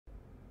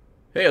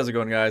Hey, how's it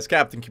going, guys?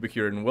 Captain Kuba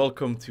here, and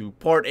welcome to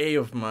part 8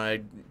 of my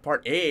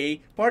God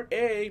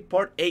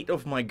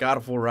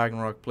of War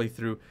Ragnarok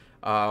playthrough.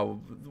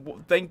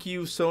 Thank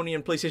you, Sony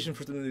and PlayStation,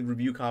 for the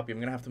review copy. I'm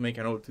gonna have to make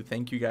a note to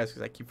thank you guys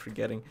because I keep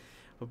forgetting.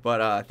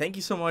 But thank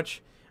you so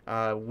much.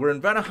 We're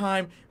in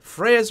Vanaheim.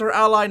 Freya's our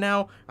ally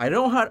now.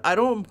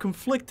 I'm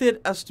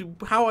conflicted as to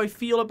how I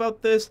feel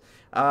about this.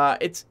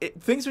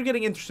 Things are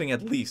getting interesting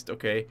at least.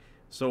 Okay,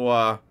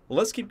 so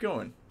let's keep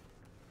going.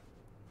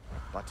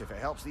 But if it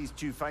helps these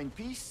two find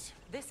peace...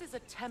 This is a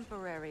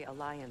temporary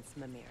alliance,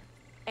 Mimir.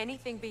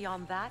 Anything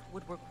beyond that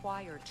would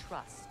require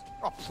trust.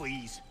 Oh,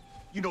 please.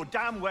 You know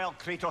damn well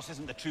Kratos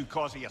isn't the true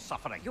cause of your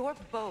suffering. You're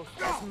both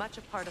as much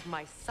a part of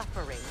my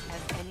suffering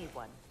as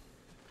anyone.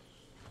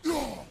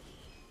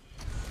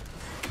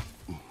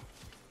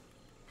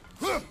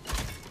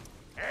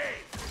 Hey,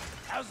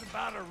 how's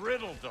about a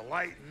riddle to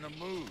lighten the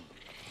mood?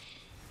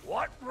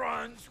 What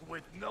runs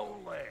with no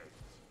legs?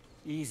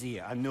 Easy,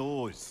 a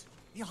nose.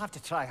 You'll have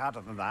to try harder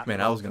than that.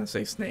 Man, I was gonna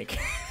say snake.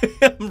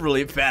 I'm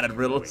really bad at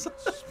riddles.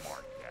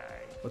 Smart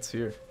guy. What's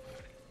here?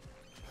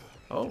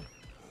 Oh.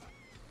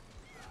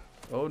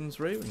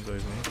 Odin's Ravens, I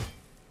think.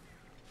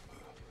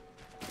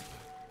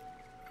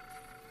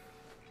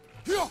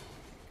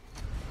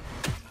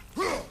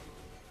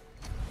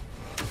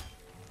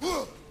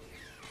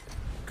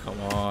 Come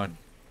on.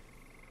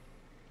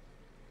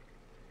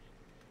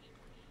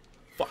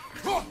 Fuck.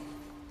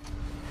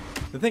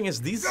 The thing is,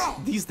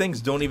 these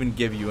things don't even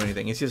give you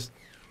anything. It's just...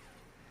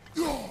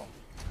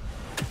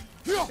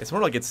 It's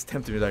more like it's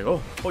tempting me, like,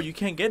 oh, you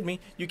can't get me.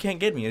 You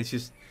can't get me. And it's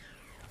just...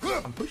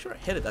 I'm pretty sure I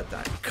hit it that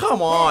time.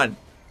 Come on!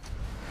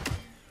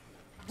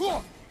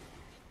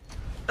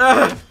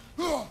 Come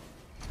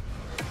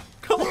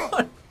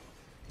on!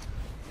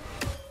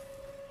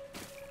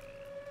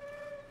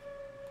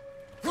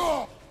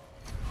 Oh!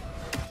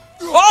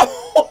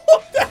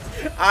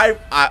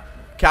 I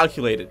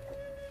calculated.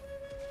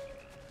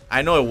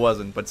 I know it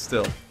wasn't, but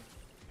still.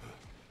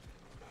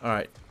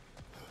 Alright.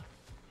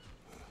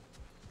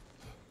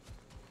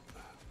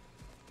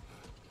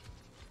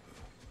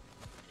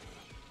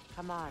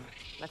 Come on,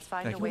 let's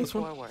find a way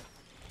forward.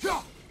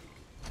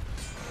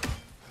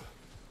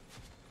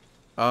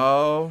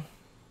 Oh.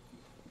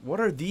 What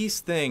are these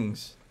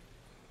things?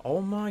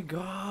 Oh my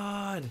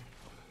god.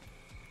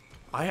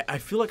 I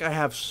feel like I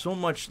have so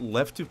much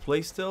left to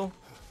play still.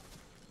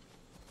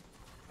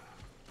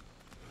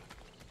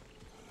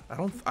 I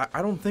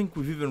don't think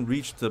we've even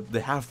reached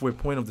the halfway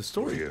point of the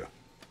story here.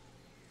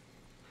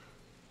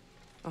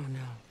 Oh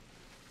no.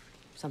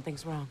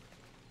 Something's wrong.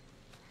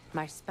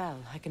 My spell,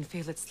 I can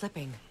feel it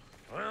slipping.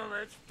 Well,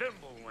 that's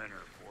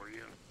Fimbulwinter for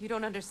you. You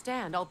don't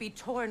understand. I'll be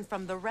torn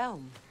from the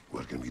realm.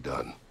 What can be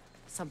done?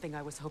 Something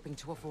I was hoping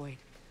to avoid.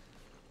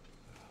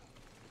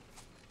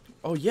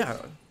 Oh yeah.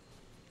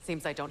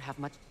 Seems I don't have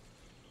much...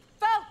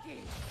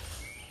 Falky!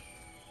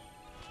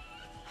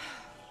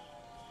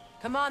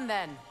 Come on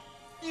then.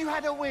 You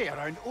had a way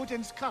around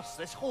Odin's curse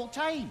this whole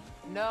time.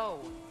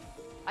 No.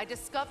 I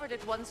discovered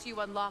it once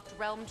you unlocked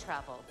realm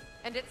travel,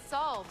 and it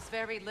solves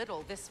very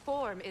little. This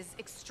form is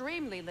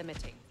extremely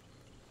limiting.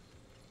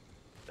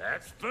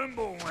 That's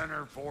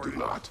Fimbulwinter for Do you.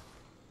 not.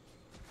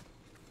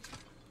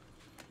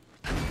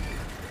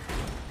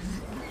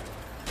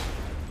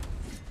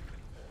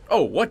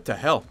 Oh, what the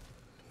hell?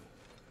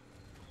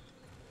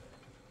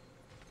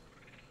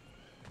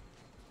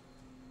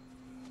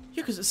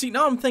 Yeah, because, see,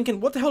 now I'm thinking,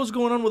 what the hell is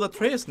going on with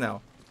Atreus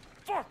now?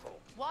 Farkle.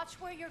 Watch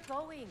where you're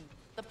going.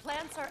 The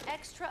plants are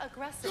extra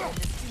aggressive in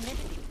this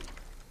humidity.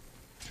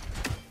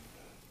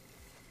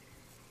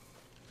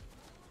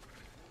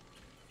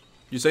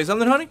 You say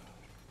something, honey?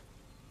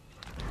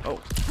 Oh.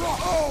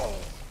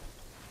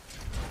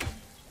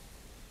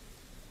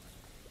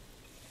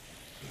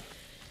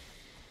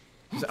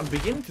 I'm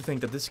beginning to think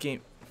that this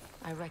game...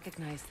 I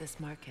recognize this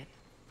market.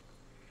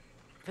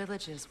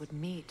 Villages would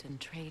meet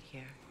and trade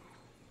here.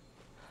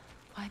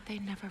 Why'd they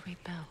never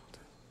rebuild?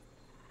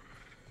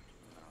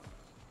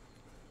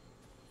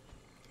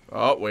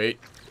 Oh, wait.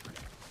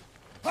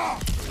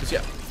 Because,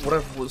 yeah, what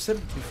I've said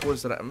before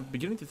is that I'm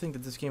beginning to think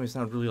that this game is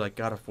not really like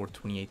God of War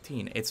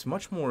 2018. It's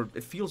much more...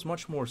 It feels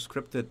much more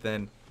scripted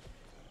than...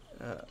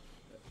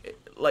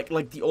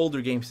 like the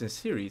older games in the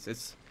series.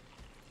 It's...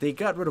 They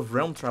got rid of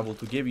realm travel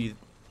to give you...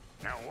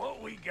 Now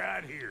what we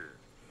got here?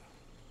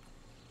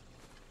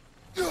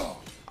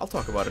 I'll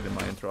talk about it in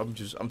my intro. I'm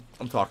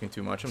talking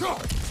too much. I'm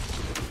sorry.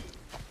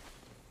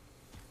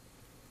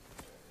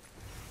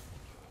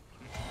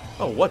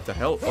 Oh, what the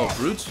hell? Oh,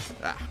 brutes?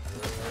 Ah.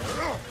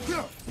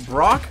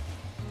 Brock?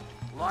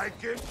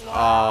 Like it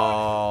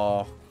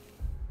Oh.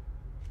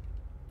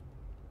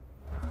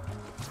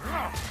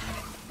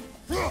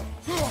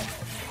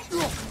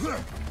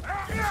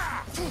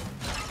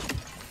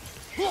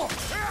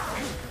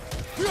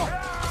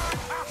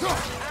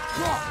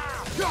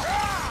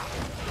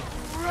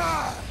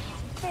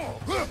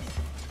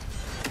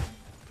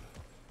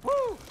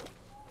 Woo!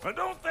 But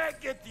don't that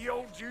get the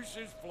old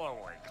juices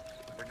flowing?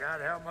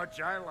 Forgot how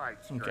much I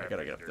like scrappy Okay, I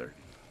gotta get up there. dirty.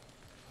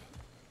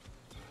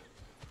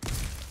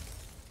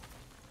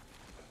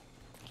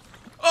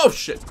 Oh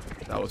shit!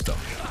 That was dumb.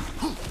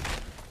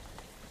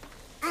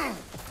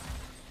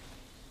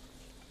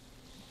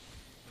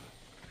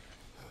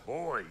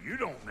 Boy, you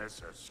don't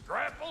miss a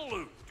scrap of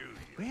loot, do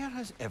you? Where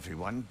has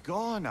everyone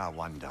gone, I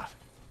wonder?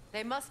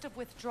 They must have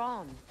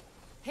withdrawn,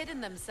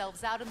 hidden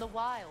themselves out in the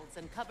wilds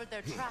and covered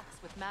their tracks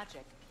with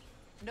magic.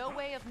 No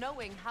way of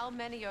knowing how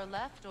many are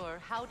left or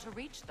how to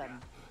reach them.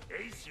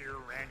 Aesir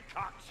ran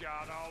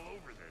cockshot all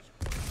over this.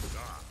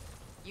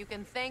 You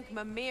can thank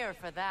Mimir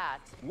for that.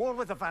 War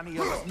with the Vanir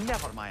was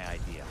never my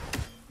idea.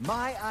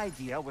 My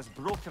idea was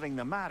brokering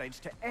the marriage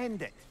to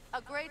end it.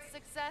 A great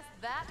success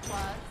that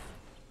was.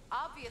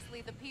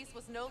 Obviously, the peace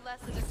was no less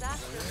a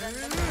disaster than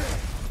the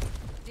marriage.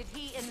 Did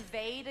he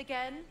invade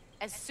again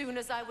as soon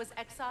as I was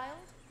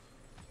exiled?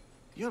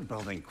 You're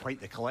building quite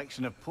the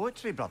collection of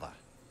poetry, brother.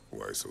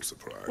 Why so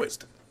surprised?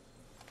 Wait.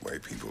 My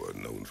people are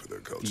known for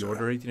their culture. The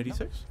Order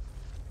 1886?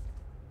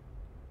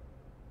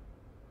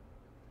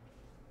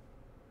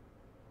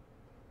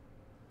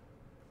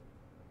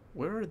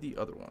 Where are the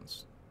other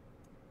ones?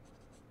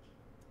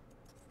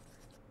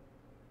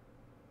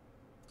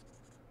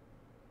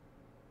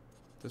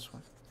 This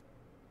one.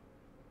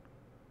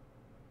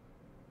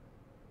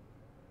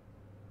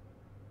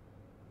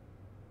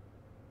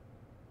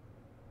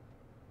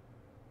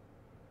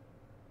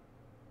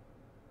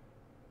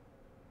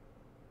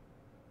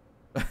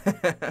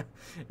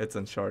 It's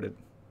Uncharted.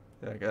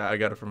 I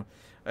got it from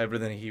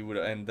everything he would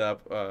end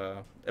up,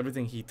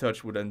 everything he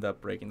touched would end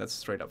up breaking. That's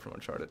straight up from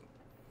Uncharted.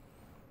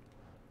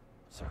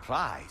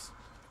 Surprise.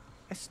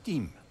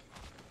 Esteem.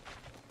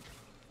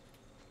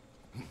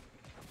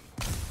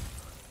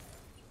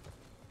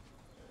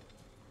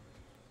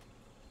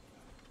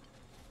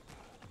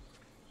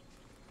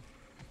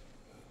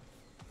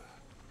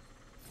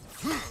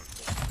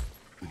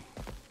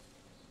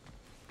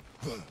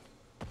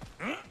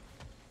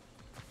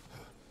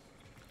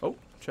 Oh,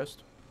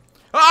 chest.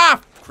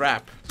 Ah!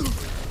 Crap.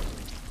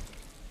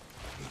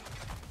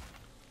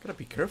 Gotta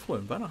be careful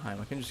in Vanaheim.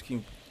 I can just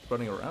keep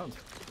running around.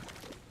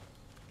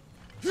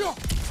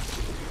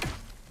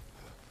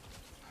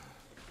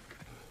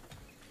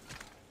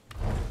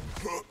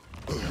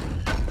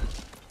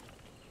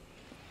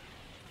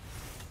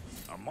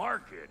 A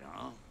market,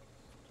 huh?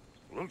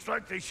 Looks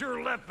like they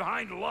sure left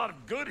behind a lot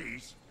of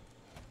goodies.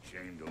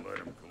 Shame to let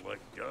them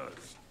collect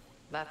dust.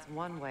 That's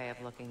one way of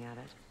looking at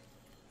it.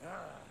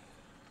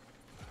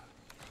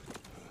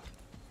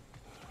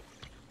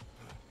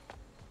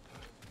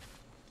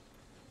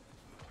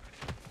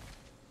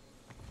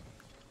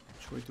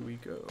 Which way do we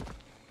go?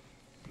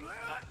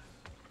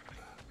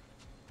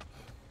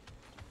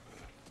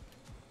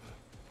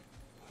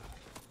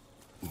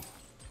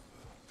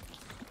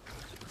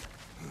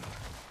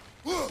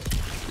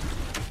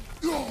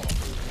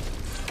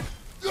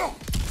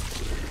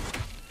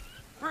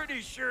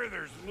 Pretty sure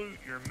there's loot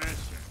you're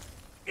missing.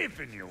 If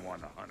and you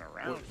want to hunt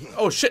around.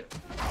 Oh shit!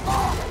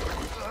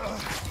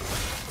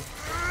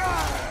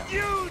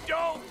 You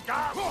don't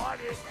got what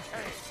it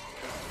takes.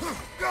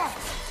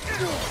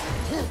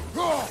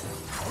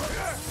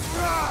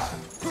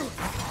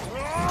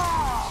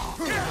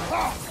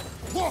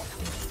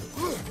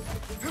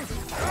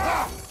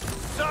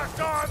 Suck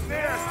on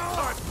this,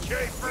 butt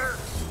chafer!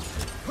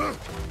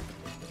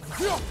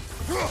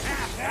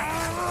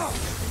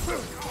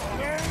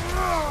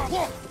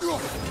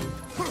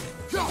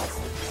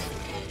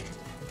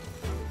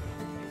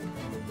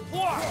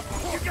 What?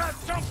 You got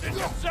something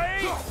to say?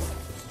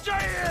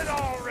 Say it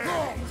already!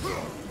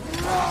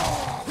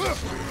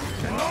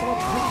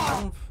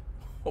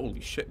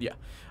 Holy shit, yeah.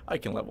 I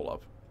can level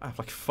up. I have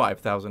like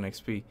 5,000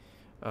 XP.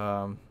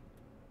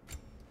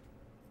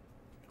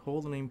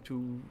 Hold and aim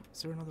to...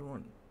 Is there another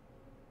one?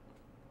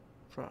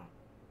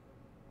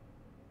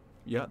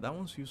 Yeah, that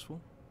one's useful.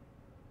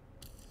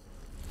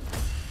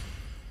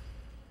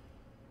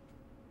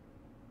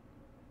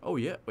 Oh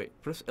yeah, wait.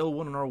 Press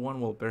L1 and R1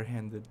 while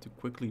barehanded to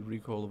quickly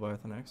recall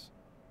Leviathan X.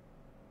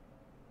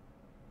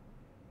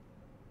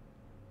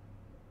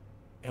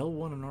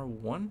 L1 and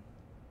R1?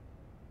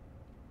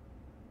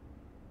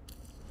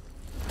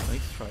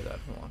 Let's try that.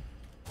 Hold on.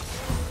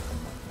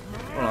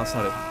 Oh, no, that's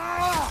not it.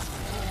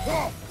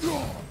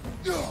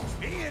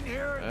 Being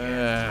here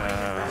again,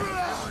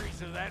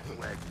 memories of that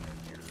wedding.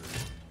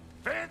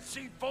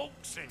 Fancy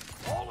folks and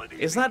quality.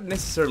 It's not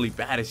necessarily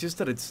bad, it's just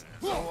that it's...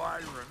 So I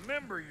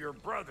remember your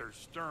brother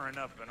stirring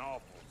up an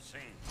awful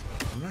scene.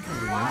 I'm not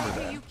gonna Why remember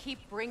do that. you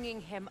keep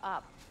bringing him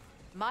up?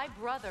 My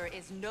brother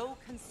is no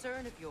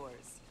concern of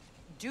yours.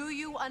 Do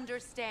you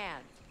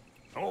understand?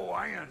 Oh,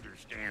 I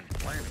understand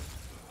plenty.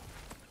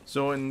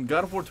 So in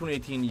God of War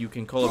 2018, you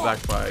can call it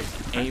back by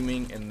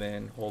aiming and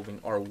then holding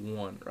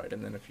R1, right?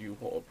 And then if you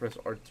press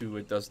R2,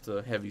 it does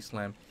the heavy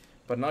slam.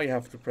 But now you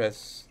have to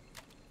press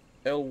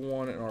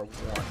L1 and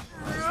R1.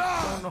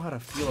 I don't know how to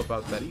feel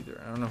about that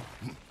either. I don't know.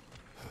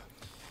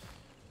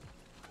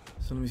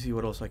 So let me see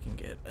what else I can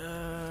get.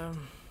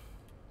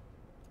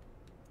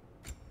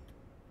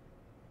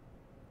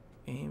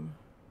 Aim.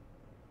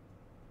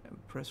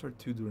 And press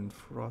R2 during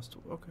frost.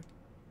 Okay.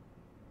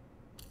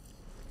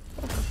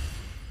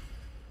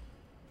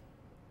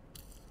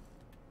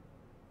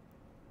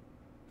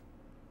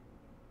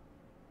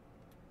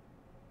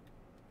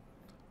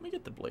 me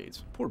get the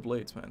blades. Poor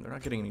blades, man. They're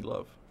not getting any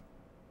love.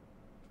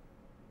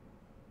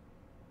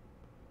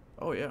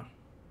 Oh, yeah.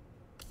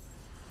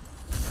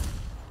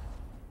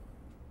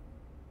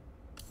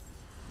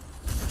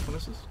 Which one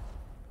is this?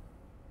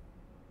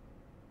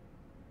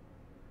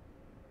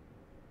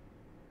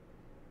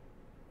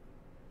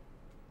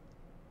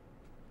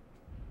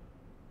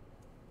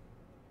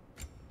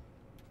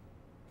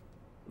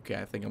 Okay,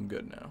 I think I'm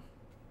good now.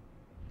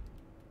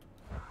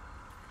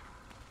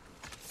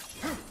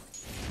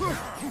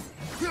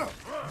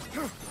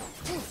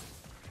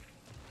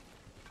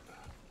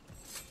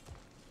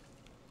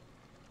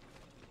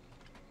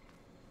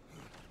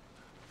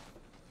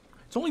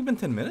 It's only been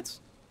 10 minutes?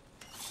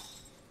 I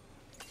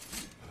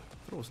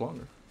thought it was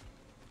longer.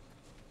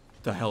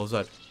 The hell is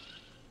that?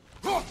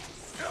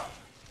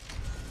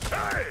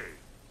 Hey!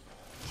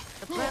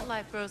 The plant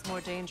life grows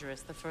more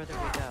dangerous the further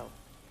we go.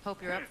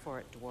 Hope you're up for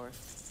it, dwarf.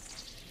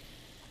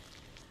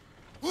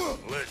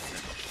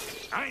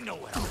 Listen, I know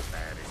how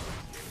bad it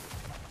is,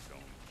 so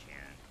we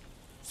can.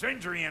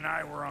 Sindri and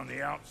I were on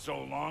the out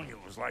so long, it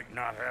was like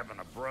not having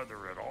a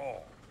brother at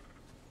all.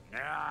 Now,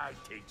 I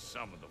take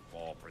some of the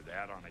fall for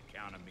that on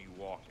account of me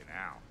walking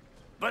out.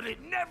 But it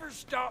never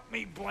stopped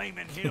me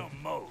blaming him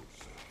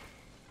most.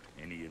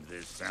 Any of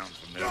this sound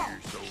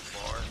familiar so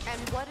far?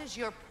 And what is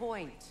your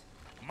point?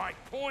 My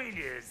point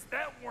is,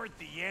 that weren't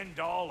the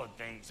end-all of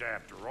things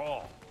after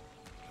all.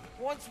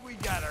 Once we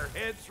got our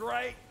heads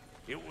right,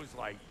 it was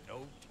like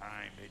no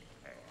time had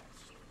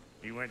passed.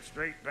 He went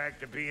straight back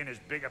to being as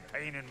big a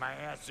pain in my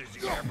ass as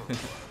he ever was.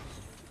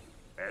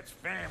 That's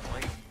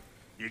family.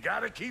 You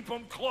gotta keep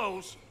them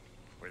close,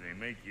 where they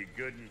make you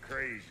good and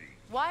crazy.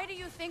 Why do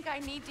you think I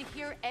need to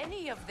hear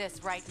any of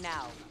this right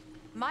now?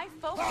 My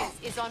focus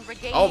is on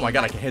regaining Oh my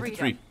god, I can hit the freedom,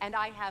 tree. and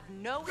I have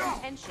no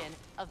intention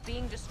of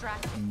being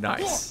distracted.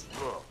 Nice.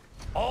 Look,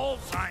 all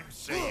I'm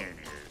saying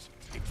is,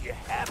 if you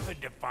happen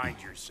to find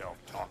yourself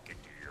talking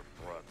to your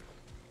brother,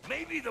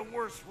 maybe the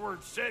worst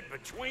word said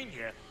between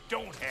you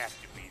don't have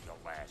to be the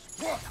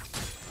last one.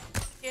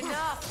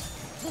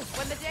 Enough!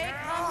 When the day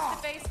comes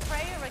to face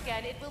prayer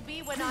again, it will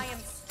be when I am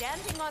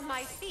standing on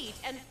my feet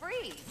and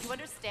free. You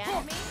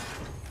understand me?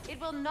 It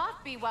will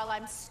not be while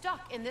I'm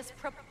stuck in this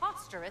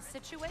preposterous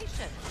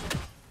situation.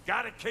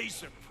 Got a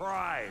case of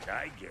pride,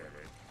 I get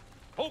it.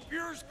 Hope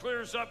yours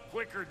clears up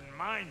quicker than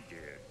mine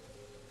did.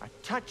 A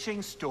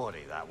touching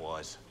story, that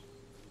was.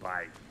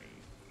 Bite me.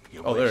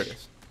 You Oh, there wish. it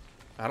is.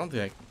 I don't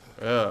think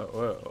I...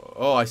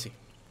 oh, I see.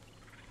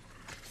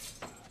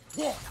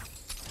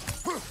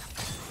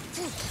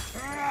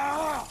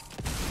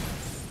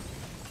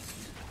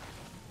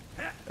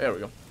 There we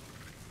go.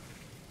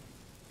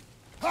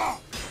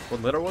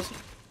 What letter was it?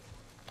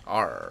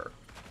 R.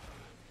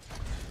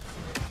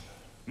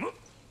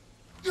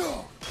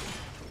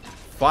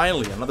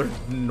 Finally, another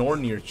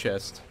Nornir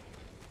chest.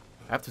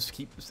 I have to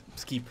skip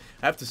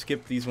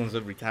these ones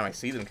every time I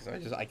see them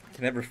because I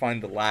can never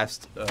find the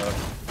last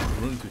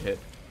rune to hit.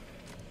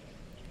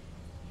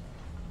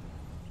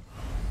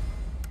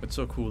 It's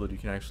so cool that you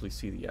can actually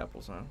see the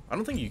apples now. I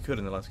don't think you could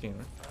in the last game,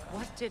 right?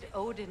 What did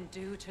Odin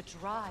do to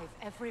drive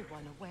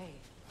everyone away?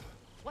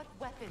 What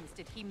weapons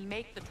did he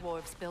make the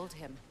dwarves build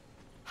him?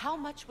 How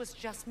much was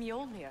just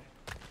Mjolnir?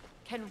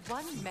 Can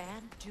one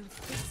man do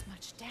this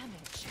much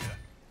damage?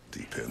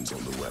 Depends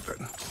on the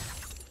weapon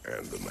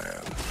and the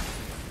man.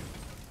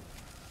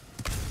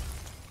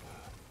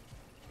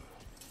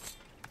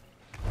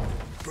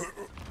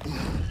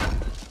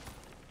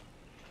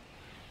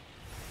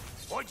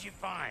 What'd you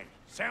find?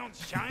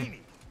 Sounds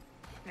shiny.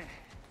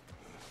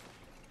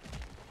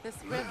 This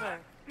river.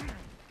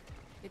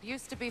 It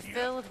used to be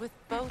filled with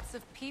boats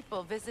of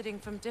people visiting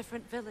from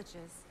different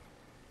villages.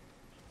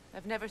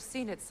 I've never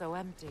seen it so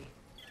empty.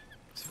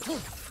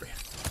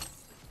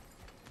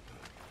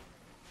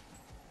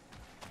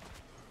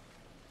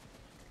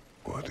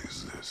 What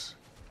is this?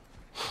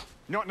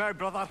 Not now,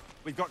 brother.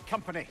 We've got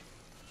company.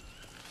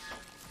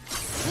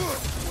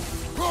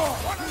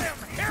 One of them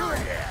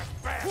hairy-ass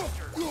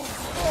bastards!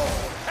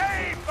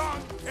 Hey,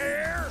 bunk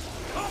pair!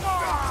 Come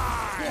on!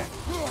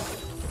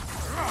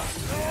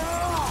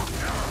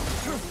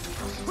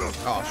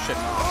 Oh shit.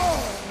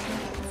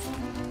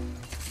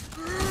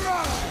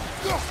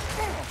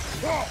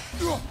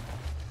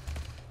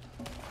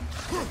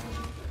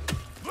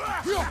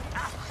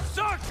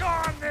 Suck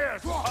on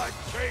this, Hut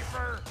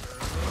Chafer!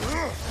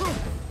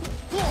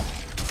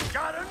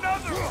 Got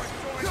another one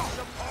joining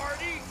the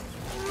party!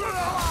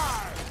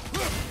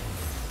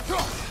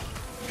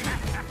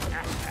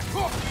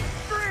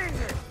 Bring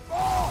it!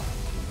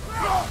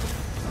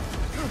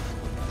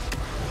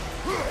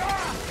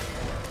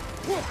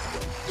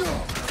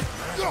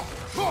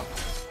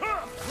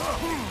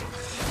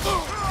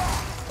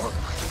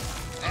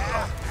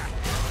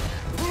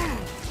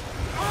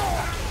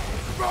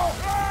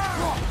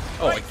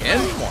 Oh, again?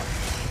 Come on.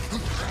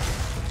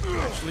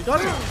 Actually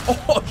got it.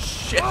 Oh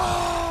shit.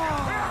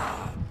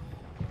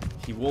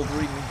 He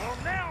Wolverine. Well,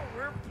 now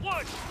we're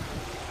flush!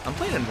 I'm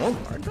playing in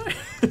normal, aren't I?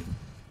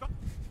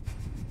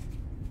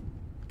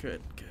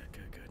 Good.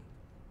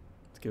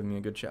 It's giving me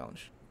a good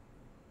challenge.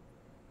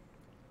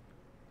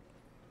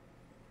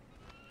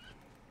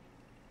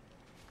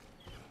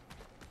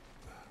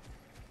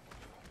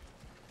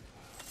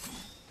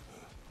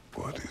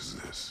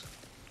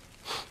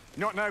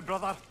 Not now,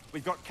 brother.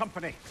 We've got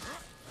company.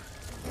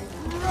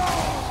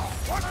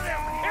 One of them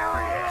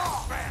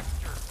hairy-ass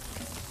bastards!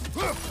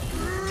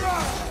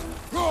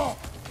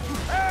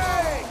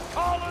 Hey!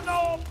 Call an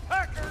old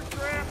pecker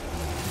trip!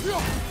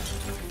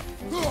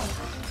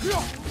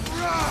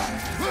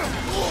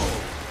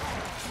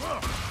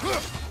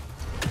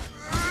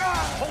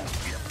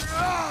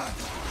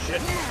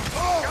 Shit.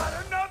 Got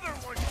another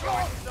one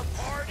joining the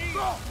party!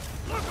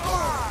 Look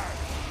alive!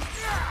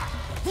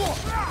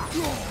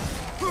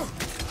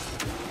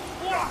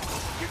 What?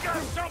 You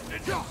got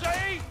something to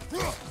say?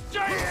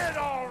 Say it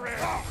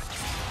already!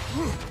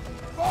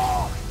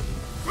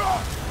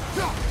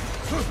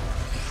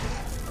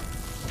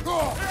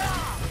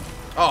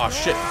 Oh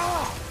shit.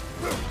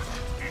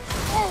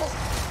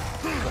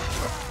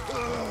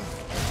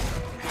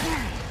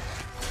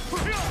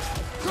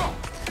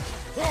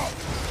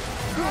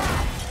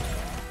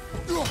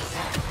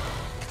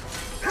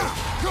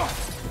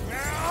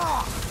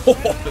 Oh,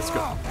 let's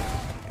go.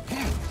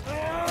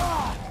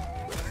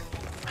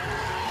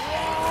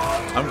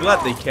 I'm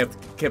glad they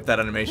kept that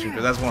animation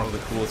because that's one of the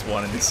coolest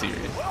one in this series.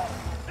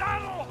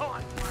 That'll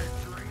haunt my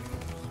dreams!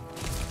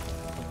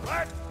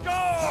 Let's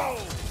go!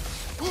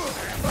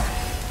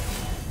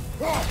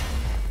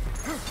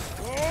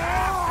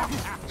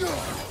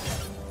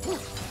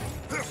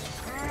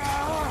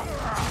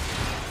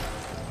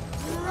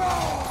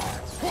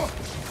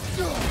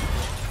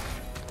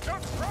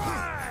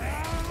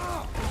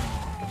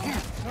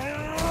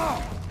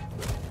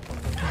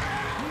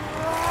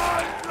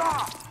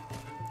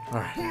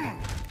 Alright.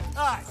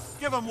 Aye,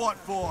 give him what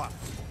for.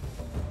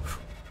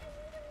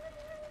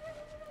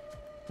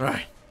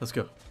 Alright, let's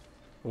go.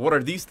 What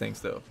are these things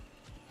though?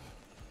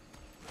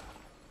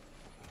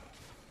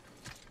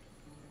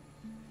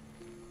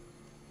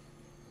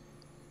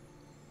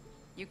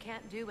 You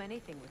can't do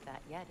anything with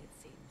that yet, it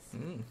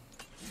seems.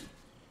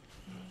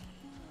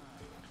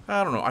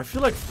 I don't know. I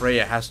feel like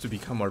Freya has to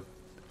become our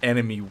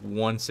enemy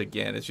once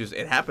again. It's just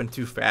it happened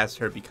too fast.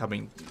 Her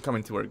coming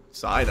to her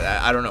side.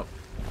 I don't know.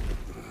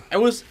 It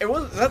was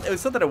not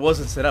that it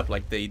wasn't set up.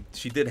 Like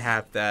she did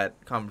have that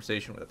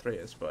conversation with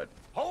Atreus, but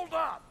Hold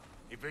up!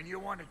 If you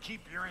want to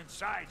keep your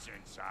insides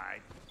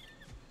inside.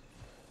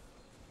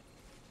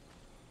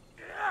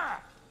 Yeah!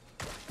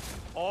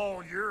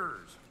 All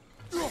yours.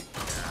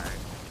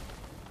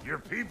 Your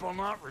people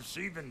not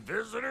receiving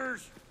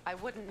visitors? I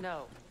wouldn't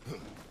know.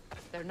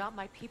 They're not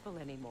my people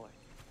anymore.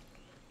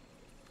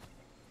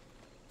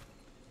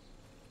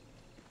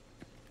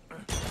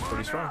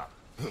 pretty strong.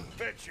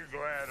 Bet you're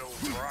glad old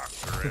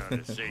Brock's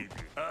around to save you.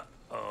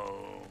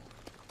 Uh-oh.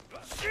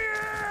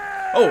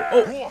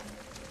 Oh!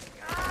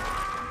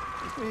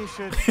 We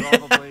should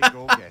probably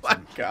go get My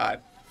him.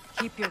 God.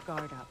 Keep your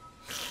guard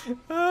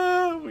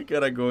up. We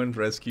gotta go and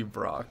rescue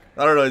Brock.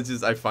 I don't know, it's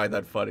just, I find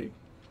that funny.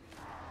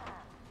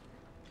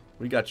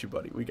 We got you,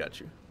 buddy. We got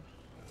you.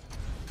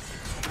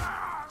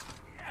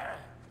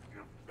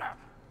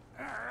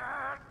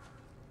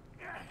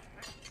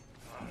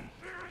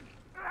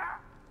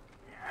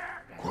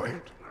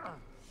 Quiet.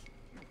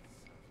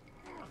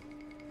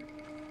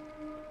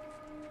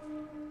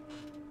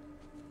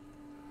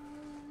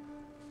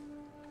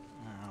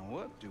 Now,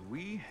 what do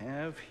we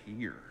have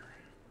here?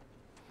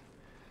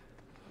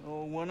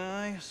 Oh, One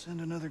Eye, send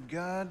another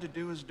god to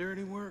do his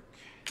dirty work.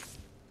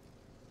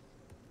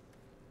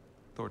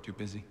 Thor too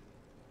busy?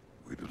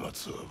 We do not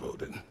serve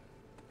Odin.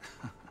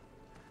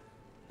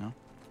 No?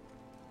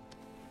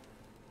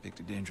 Picked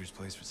a dangerous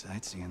place for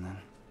sightseeing, then.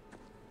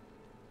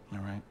 All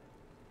right.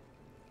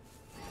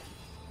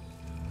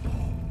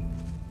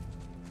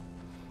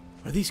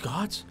 Are these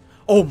gods?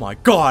 Oh my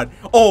God!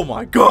 Oh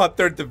my God!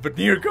 They're the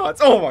Vanir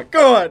gods! Oh my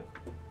God!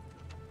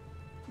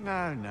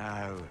 Now,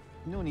 now.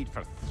 No need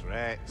for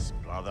threats,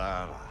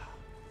 brother.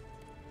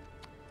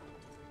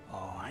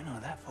 Oh, I know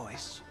that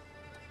voice.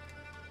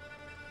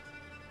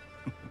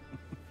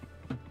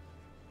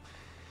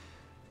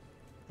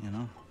 You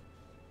know,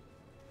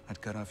 I'd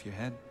cut off your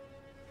head,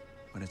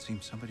 but it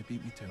seems somebody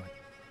beat me to it.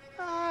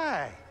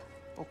 Aye.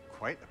 Oh,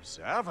 quite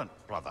observant,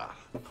 brother.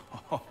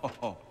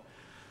 Oh,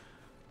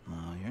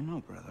 no, you're no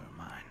brother of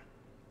mine.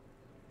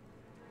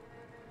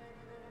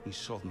 You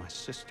sold my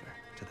sister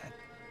to that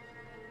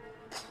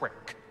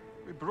prick.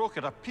 We broke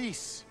it a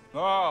piece.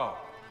 Oh!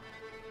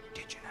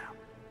 Did you now?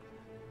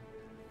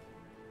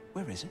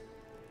 Where is it?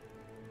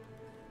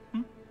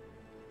 Hmm?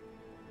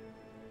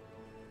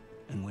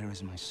 And where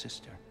is my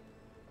sister?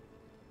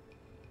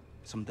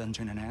 Some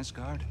dungeon in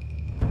Asgard?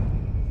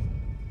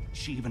 Is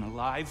she even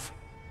alive?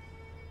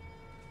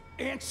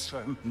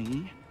 Answer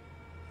me.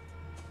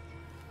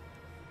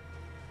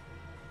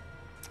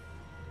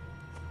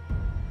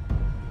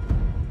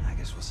 I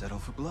guess we'll settle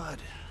for blood.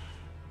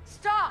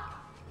 Stop!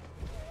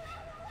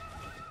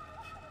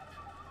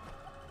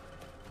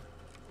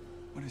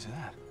 What is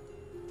that?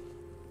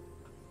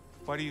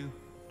 Why do you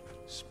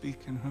speak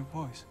in her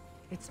voice?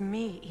 It's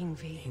me,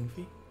 Ingvi.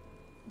 Ingvi?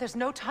 There's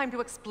no time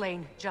to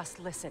explain, just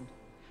listen.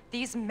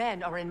 These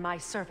men are in my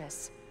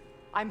service.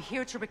 I'm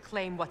here to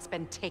reclaim what's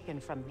been taken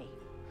from me.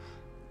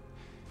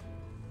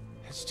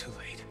 It's too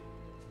late.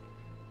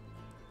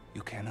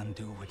 You can't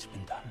undo what's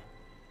been done.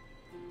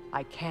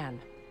 I can.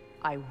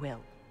 I will.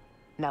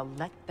 Now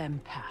let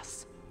them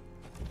pass.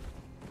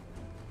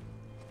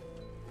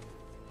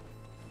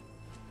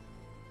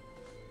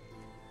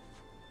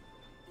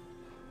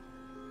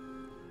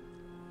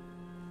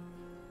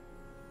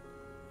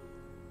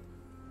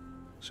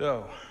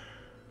 So,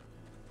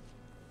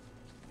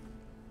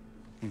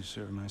 you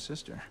served my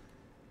sister.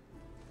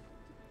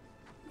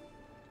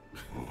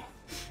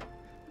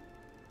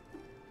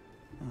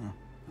 Huh.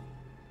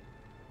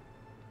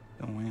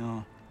 Don't we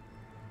all?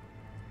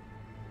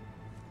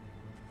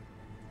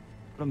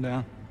 Put him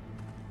down.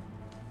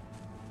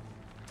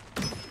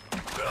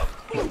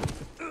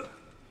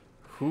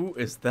 Who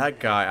is that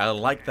guy? I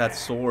like that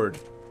sword.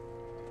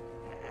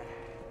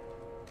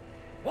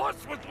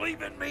 What's with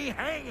leaving me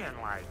hanging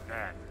like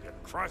that, you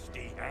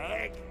crusty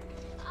hag?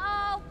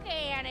 Oh,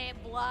 can it,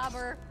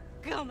 Blubber?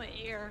 Come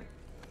here.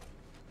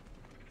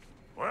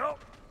 Well,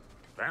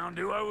 found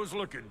who I was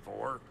looking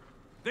for.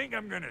 Think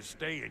I'm gonna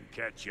stay and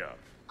catch up.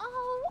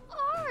 Oh,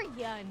 are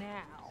ya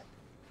now?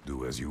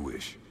 Do as you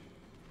wish.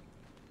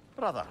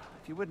 Brother,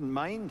 if you wouldn't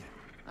mind,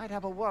 I'd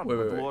have a word Wait,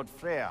 with wait. Lord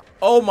Freyr.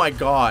 Oh my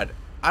god.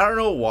 I don't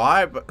know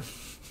why, but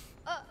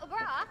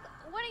Brock,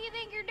 what do you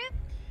think you're doing?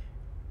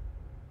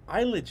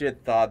 I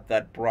legit thought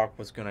that Brock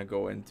was gonna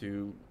go in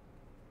to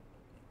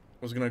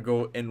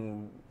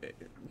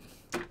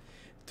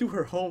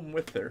her home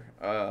with her,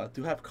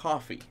 to have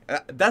coffee.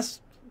 That's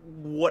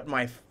what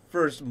my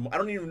first. I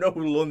don't even know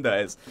who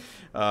Lunda is.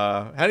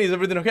 Honey, is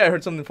everything okay? I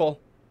heard something fall.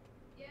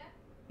 Yeah.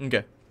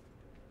 Okay.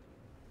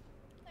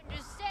 I'm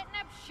just setting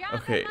up shop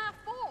Okay. at my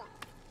fort.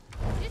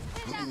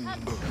 Just 'cause I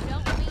hugged you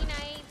don't mean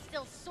I ain't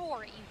still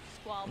sore at you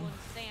squabbling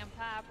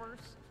sandpipers.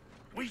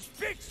 We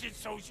fixed it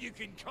so you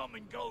can come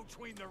and go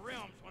between the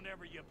realms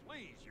whenever you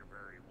please. You're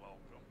very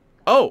welcome.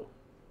 Oh,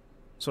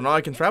 so now I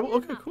can travel.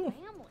 This is Okay, my cool.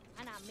 family,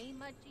 and I mean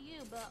much to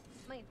you, but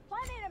I mean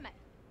plenty to me.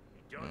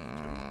 It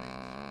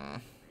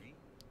doesn't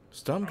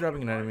Stop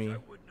grabbing an enemy. I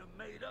wouldn't have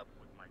made up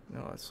with my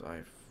No,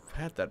 I've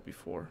had that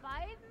before.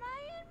 5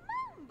 million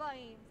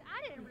moonbeams.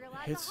 I didn't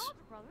realize Hits- the Hobby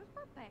Brothers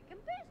were back in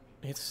business.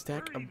 Hit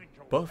stack a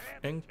buff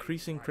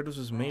increasing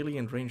Kratos' melee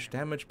and range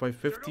damage by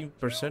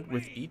 15%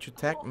 with each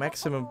attack,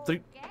 maximum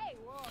 3. Okay,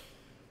 well,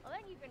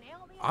 then you can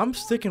help me I'm out.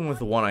 sticking with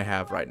the one I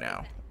have right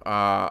now.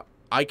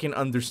 I can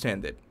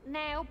understand it.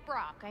 Now,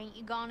 Brock, ain't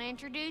you gonna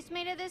introduce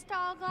me to this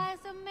tall glass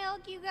of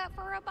milk you got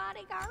for a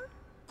bodyguard?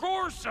 Of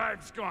course I'm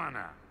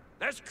gonna.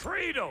 That's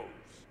Kratos.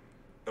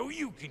 Though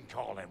you can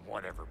call him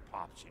whatever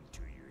pops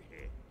into your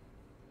head.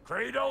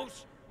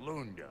 Kratos,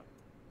 Lunda.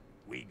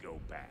 We go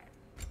back.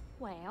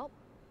 Well,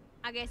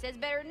 I guess that's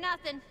better than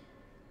nothing.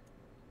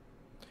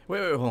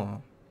 Wait, hold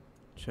on.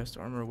 Chest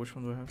armor, which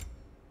one do I have?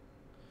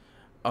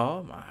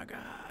 Oh my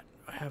god.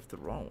 I have the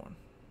wrong one.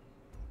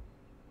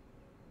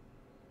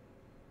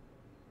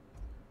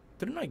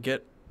 Didn't I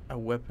get a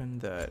weapon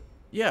that...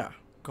 Yeah,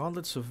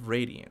 Gauntlets of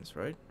Radiance,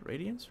 right?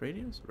 Radiance?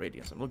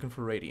 I'm looking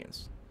for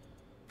Radiance.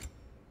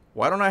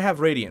 Why don't I have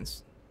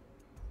Radiance?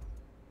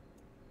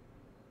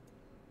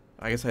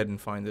 I guess I didn't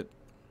find it.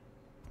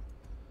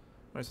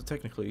 Alright, so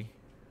technically,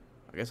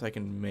 I guess I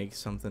can make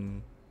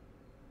something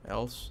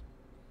else.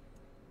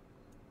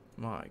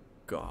 My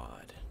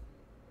god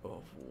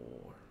of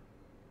war.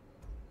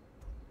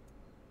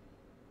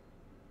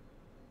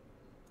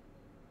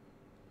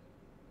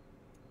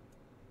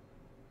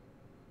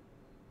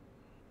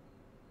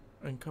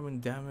 Incoming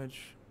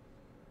damage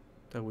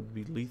that would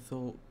be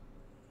lethal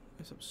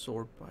is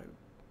absorbed by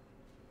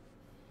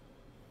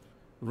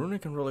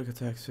runic and relic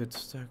attacks. Hit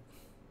stack.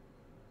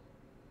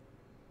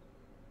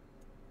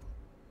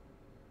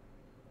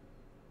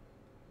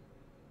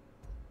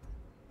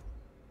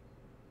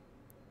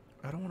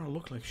 I don't want to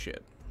look like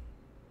shit.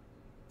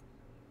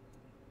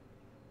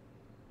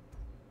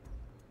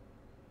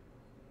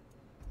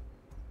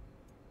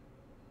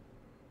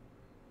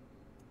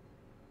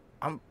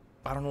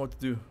 I don't know what to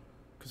do.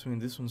 Because, I mean,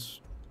 this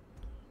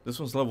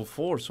one's level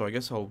 4, so I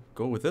guess I'll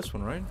go with this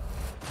one, right?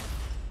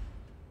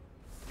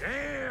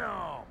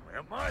 Damn!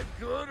 Am I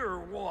good or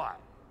what?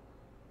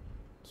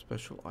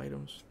 Special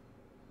items.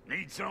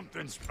 Need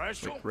something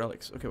special? Wait,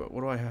 relics. Okay, but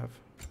what do I have?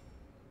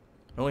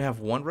 I only have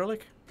one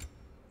relic?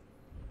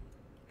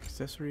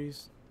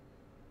 Accessories.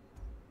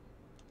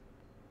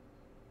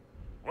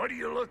 What are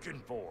you looking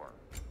for?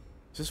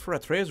 Is this for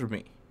Atreus or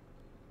me?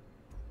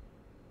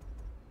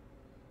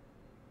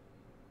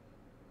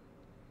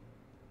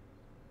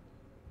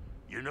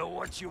 You know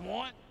what you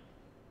want?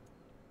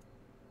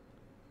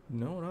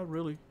 No, not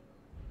really.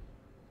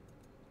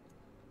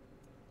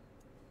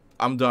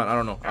 I'm done. I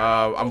don't know.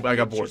 I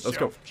got bored. Let's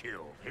go.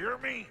 Killed. Hear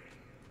me?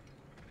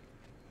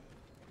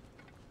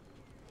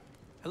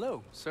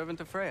 Hello, servant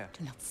of Freya.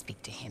 Do not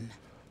speak to him.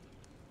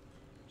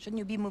 Shouldn't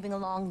you be moving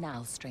along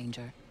now,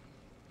 stranger?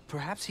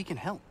 Perhaps he can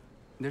help.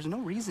 There's no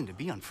reason to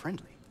be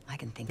unfriendly. I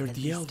can think They're of at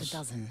the least elves. a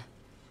dozen.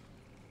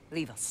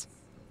 Leave us.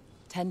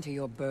 Tend to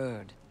your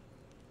bird.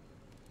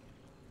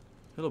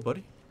 Hello,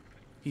 buddy.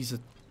 Is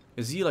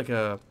he like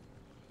a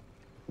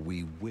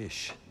We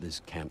wish this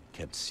camp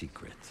kept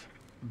secret.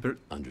 bird?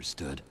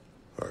 Understood?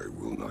 I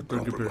will not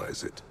not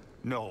compromise it.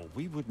 No,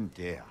 we wouldn't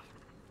dare.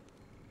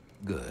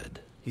 Good.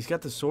 He's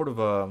got this sort of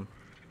a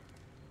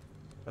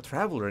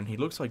traveler, and he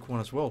looks like one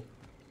as well.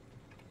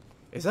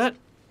 Is that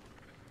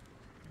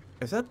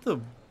the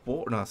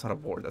boar? No, it's not a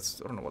boar.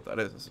 That's, I don't know what that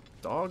is. It's a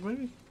dog,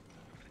 maybe?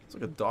 It's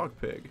like a dog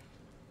pig.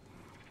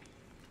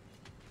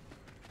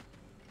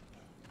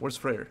 Where's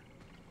Freyr?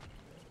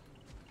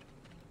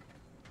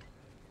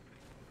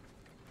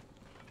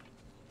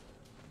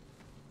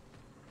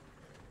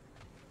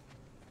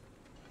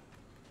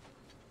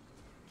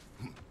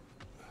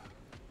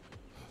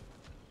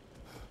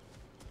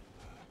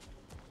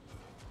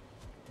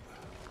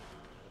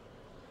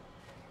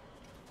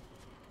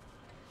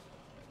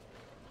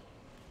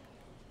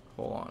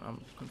 Hold on, I'm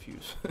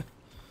confused.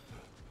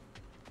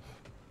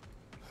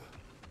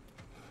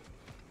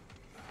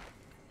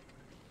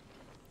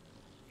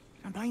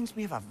 Reminds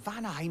me of a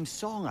Vanaheim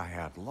song I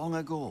heard long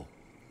ago.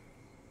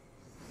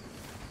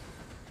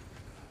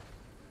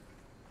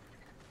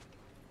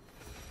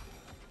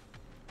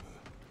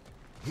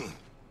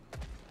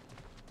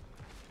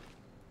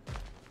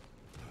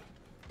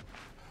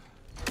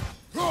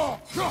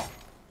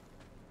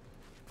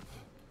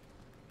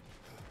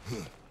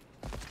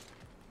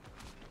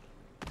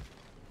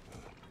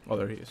 Oh,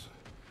 there he is.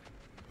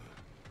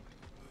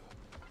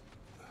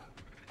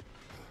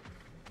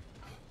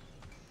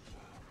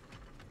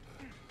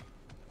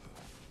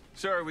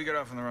 Sorry we got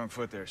off on the wrong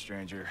foot there,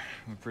 stranger.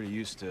 We're pretty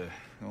used to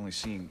only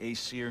seeing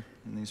Aesir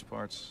in these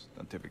parts.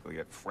 Don't typically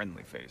get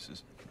friendly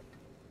faces.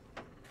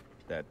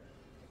 That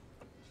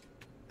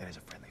is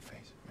a friendly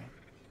face, right?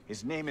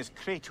 His name is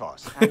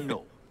Kratos, and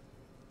no.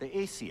 The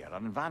Aesir are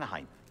in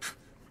Vanaheim.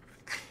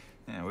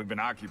 Yeah, we've been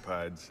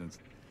occupied since...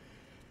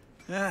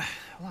 I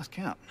lost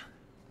count.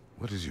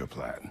 What is your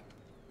plan?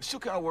 We're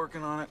still kind of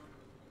working on it.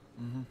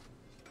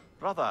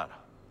 Brother,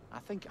 I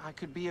think I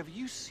could be of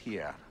use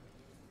here.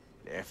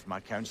 If my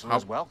counsel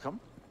is welcome.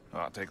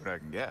 Well, I'll take what I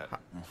can get.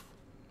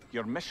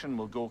 Your mission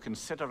will go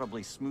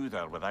considerably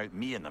smoother without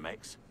me in the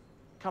mix.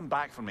 Come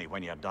back for me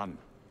when you're done.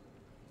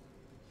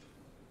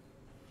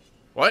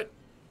 What?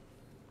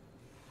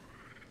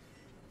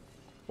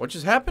 What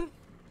just happened?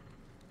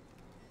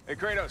 Hey,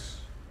 Kratos.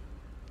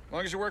 As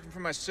long as you're working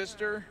for my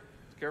sister,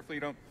 careful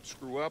you don't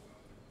screw up.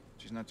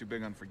 She's not too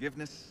big on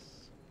forgiveness.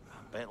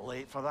 A bit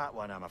late for that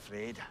one, I'm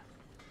afraid.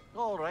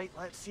 All right,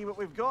 let's see what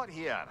we've got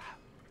here.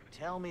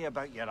 Tell me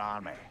about your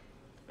army.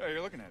 Oh,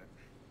 you're looking at it.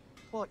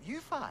 What, you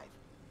five?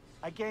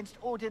 Against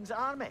Odin's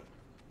army?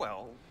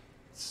 Well,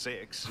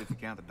 6 if you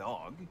count the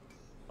dog.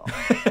 Oh,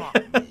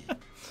 fuck me.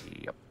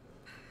 Yep.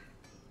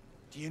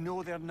 Do you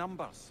know their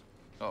numbers?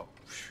 Oh,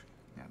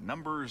 yeah,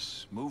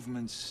 numbers,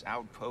 movements,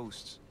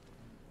 outposts.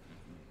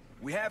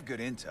 We have good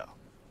intel.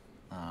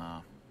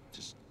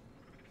 Just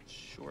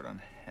short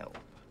on help.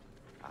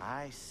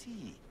 I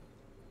see.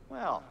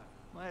 Well,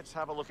 let's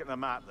have a look at the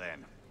map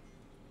then.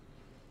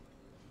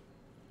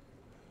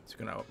 It's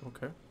gonna,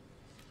 okay.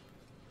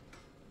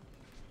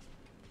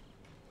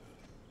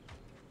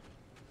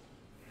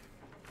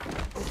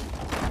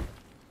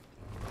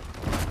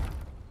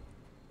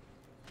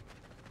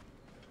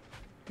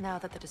 Now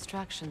that the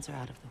distractions are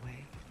out of the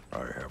way,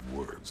 I have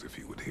words if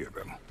you would hear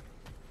them.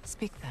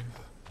 speak then.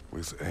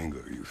 This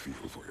anger you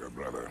feel for your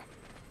brother,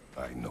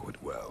 I know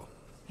it well.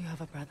 You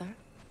have a brother?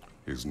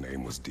 His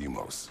name was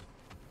Deimos.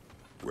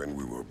 When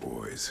we were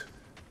boys,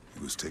 he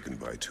was taken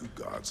by 2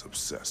 gods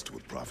obsessed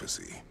with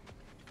prophecy.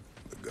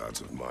 The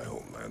gods of my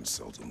homeland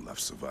seldom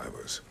left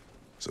survivors,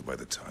 so by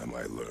the time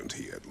I learned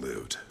he had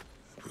lived,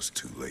 it was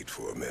too late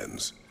for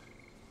amends.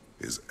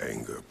 His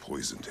anger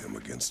poisoned him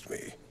against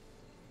me.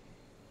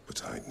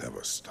 But I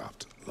never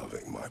stopped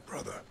loving my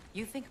brother.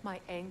 You think my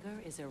anger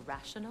is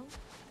irrational?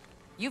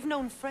 You've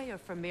known Freyr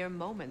for mere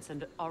moments,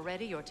 and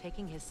already you're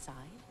taking his side?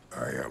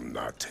 I am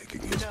not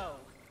taking his... No.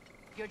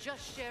 You're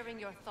just sharing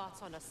your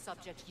thoughts on a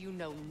subject you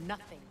know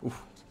nothing about.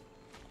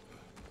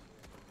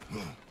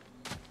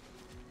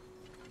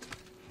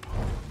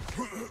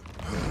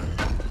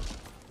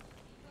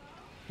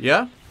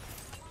 Yeah?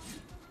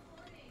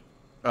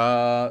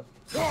 I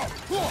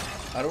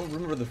don't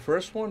remember the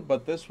first one,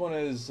 but this one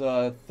is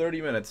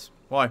 30 minutes.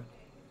 Why?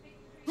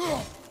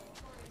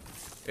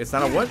 It's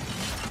not a what?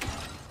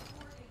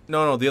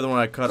 No, the other one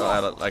I cut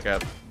like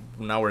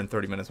now we're in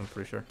 30 minutes, I'm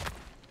pretty sure.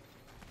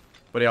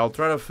 But yeah, I'll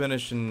try to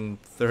finish in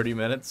 30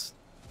 minutes.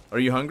 Are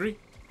you hungry?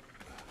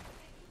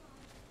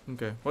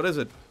 Okay, what is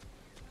it?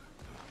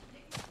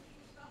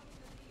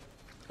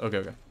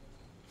 Okay.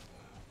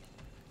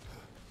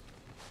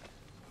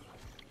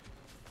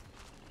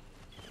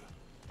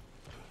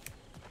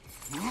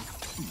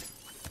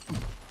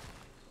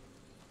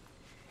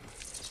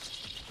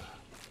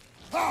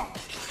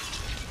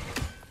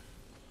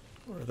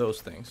 What are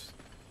those things?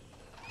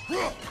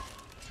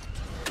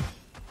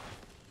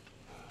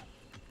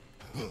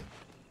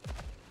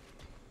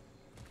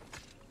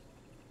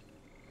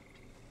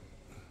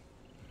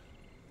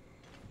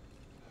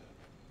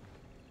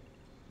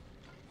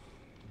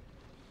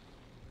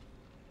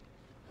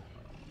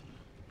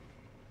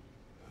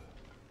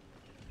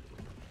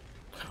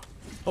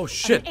 Oh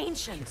shit! An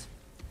ancient.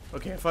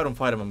 Okay, if I don't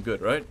fight him, I'm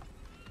good, right?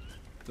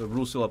 The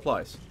rule still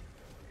applies.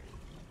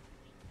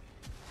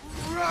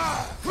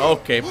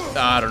 Okay,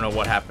 I don't know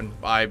what happened.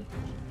 I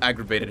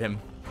aggravated him.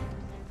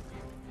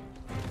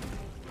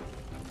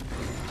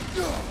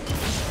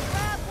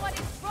 Grab what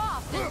is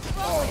dropped and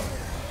throw it.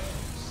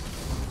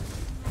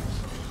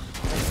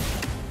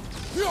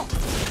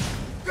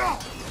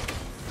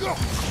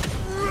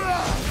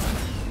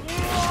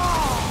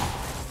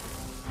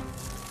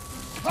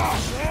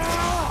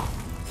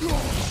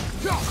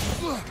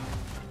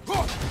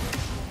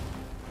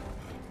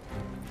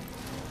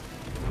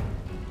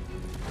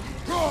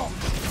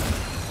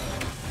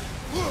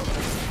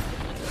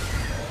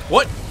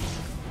 What?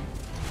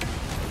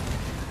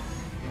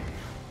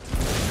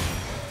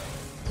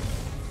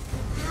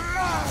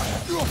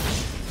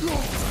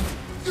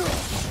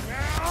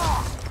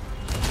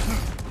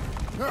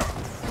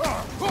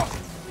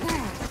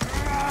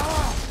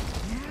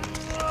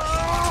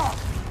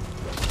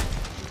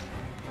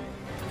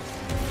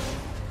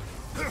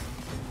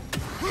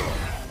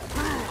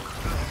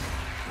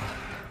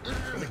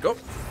 There we go.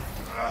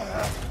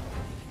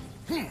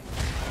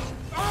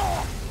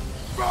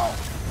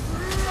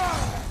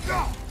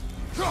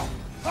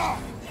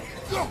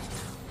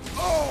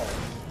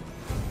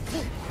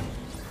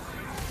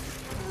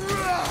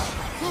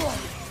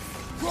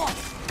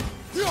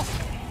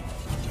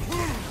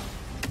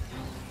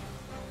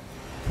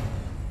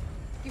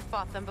 You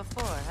fought them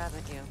before,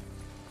 haven't you?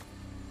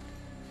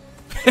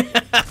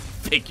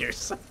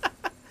 Figures.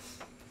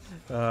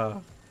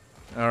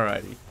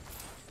 Alrighty.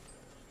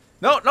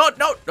 No, no,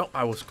 no, no.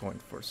 I was going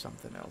for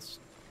something else.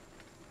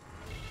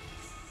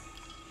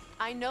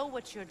 I know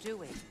what you're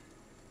doing.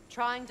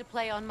 Trying to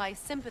play on my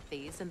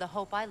sympathies in the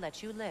hope I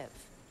let you live.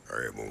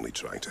 I am only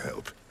trying to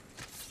help.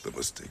 The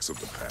mistakes of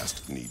the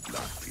past need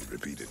not be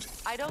repeated.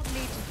 I don't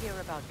need to hear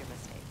about your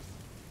mistakes.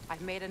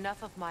 I've made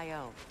enough of my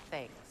own,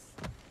 thanks.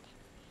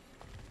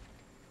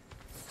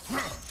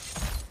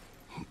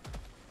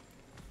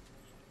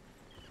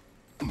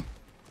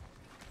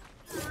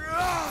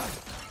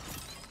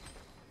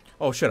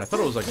 Oh shit! I thought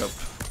it was like a. I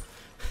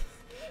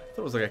thought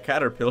it was like a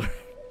caterpillar.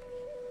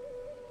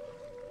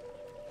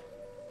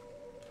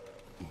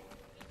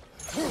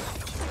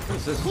 What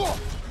is this?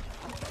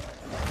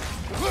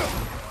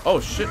 Oh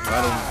shit!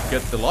 I don't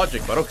get the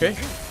logic, but okay. I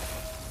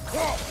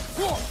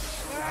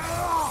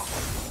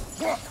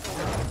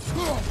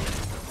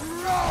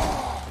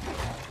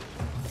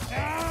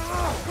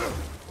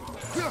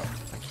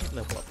can't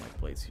level up my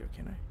blades here,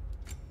 can I?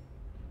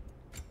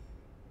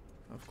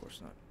 Of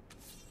course not.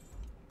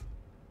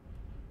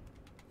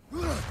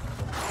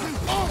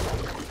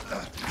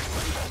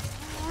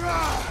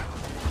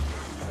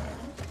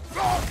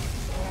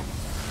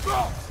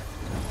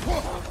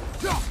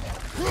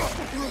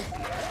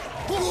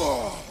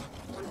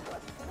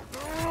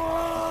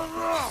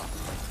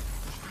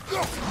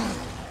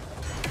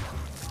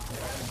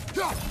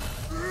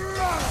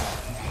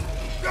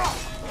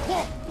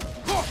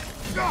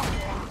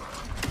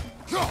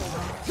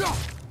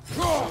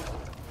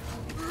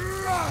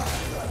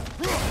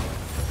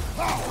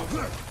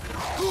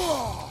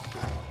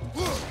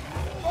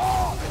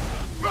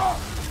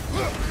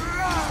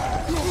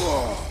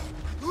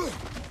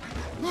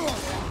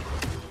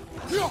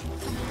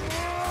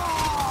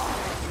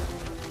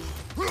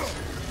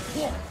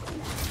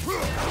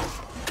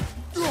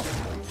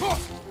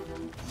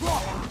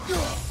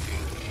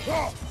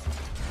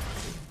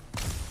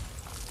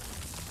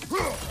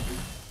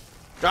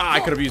 Ah,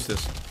 I could have used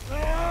this.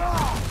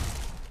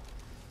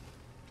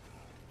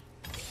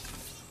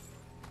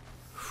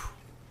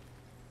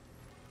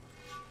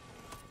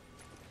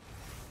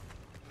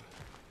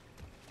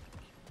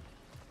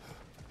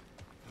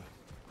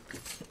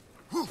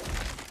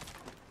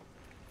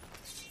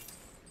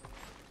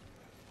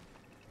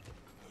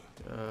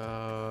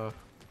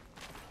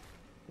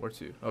 Where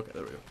to? Okay,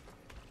 there we go.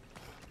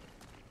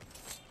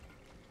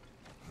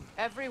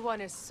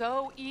 Everyone is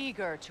so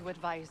eager to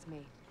advise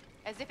me,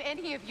 as if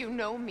any of you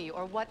know me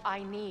or what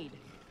I need.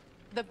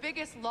 The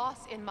biggest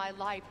loss in my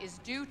life is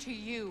due to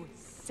you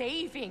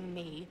saving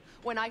me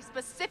when I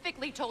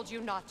specifically told you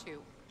not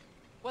to.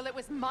 Well, it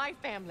was my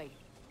family,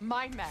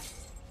 my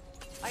mess.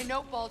 I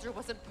know Baldur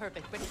wasn't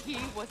perfect, but he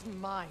was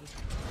mine.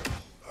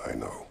 I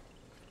know.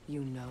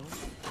 You know?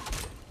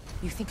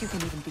 You think you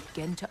can even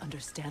begin to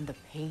understand the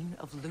pain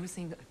of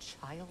losing a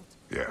child?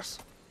 Yes.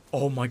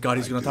 Oh my god,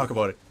 he's gonna talk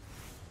about it.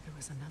 There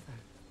was another.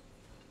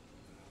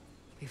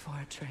 Before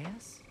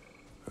Atreus?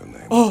 Her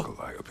name was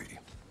Calliope.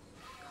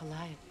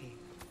 Calliope.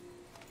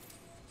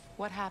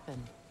 What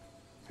happened?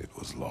 It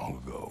was long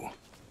ago.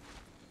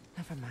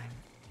 Never mind.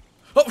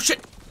 Oh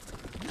shit!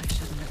 I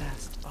shouldn't have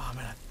asked. Oh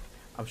man,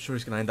 I'm sure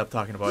he's gonna end up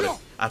talking about it.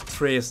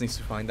 Atreus needs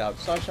to find out.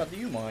 Sasha, do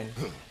you mind?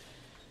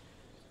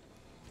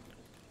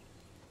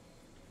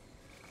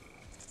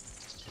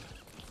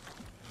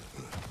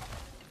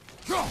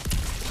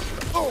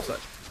 What's that?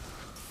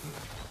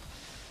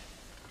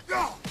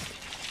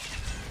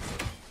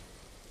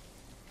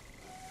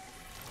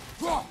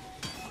 I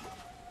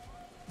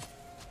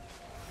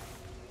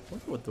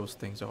wonder what those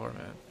things are,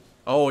 man.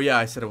 Oh yeah,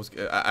 I said it was.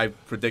 I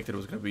predicted it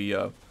was gonna be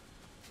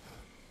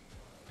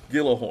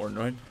Gillahorn,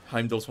 right?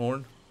 Heimdall's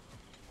horn.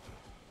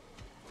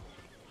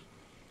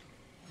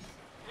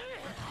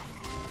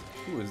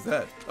 Who is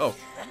that? Oh,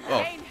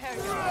 oh.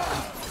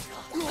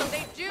 So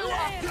they do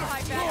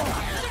occupy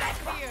battlefields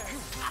here.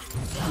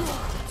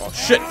 Oh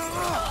shit!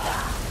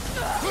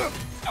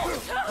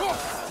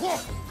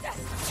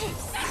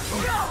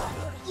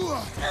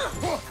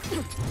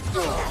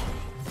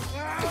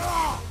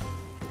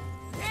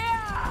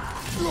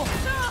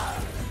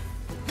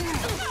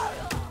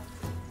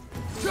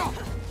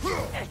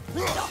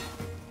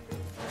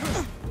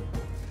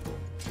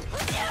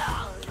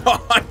 Oh,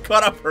 I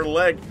cut up her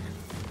leg.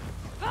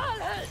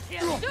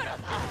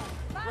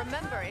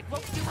 Remember, it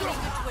won't do any good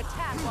to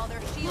attack while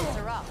their shields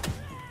are up.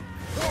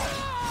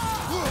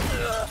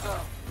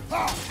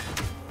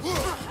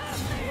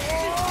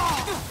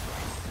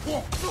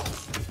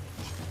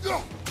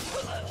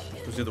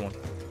 Who's the other one?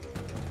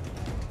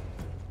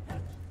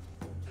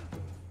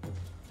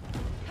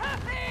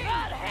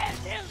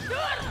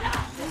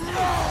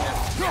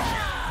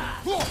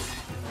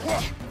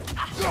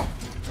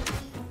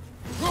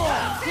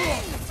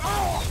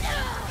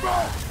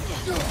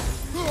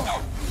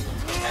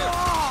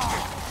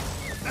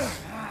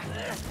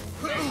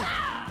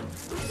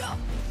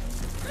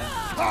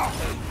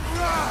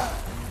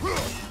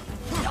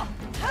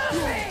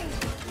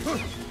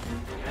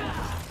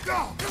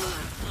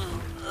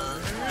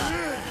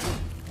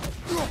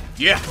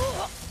 Yeah.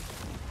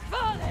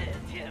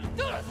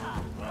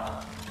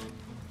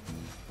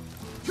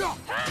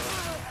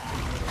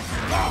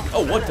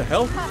 Oh, what the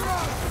hell?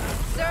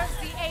 Serves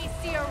the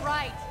Aesir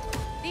right.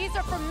 These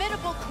are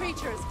formidable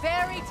creatures,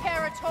 very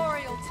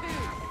territorial too.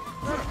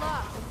 Good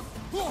luck.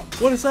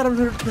 What is that on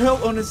her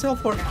belt on his cell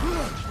phone?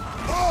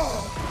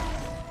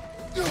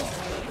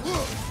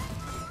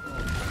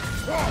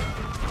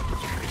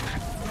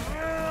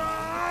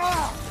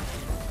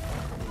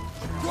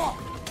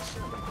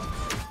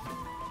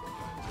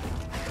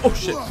 Oh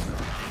shit!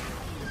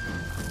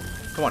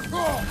 Come on!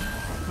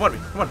 Come on,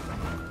 come on!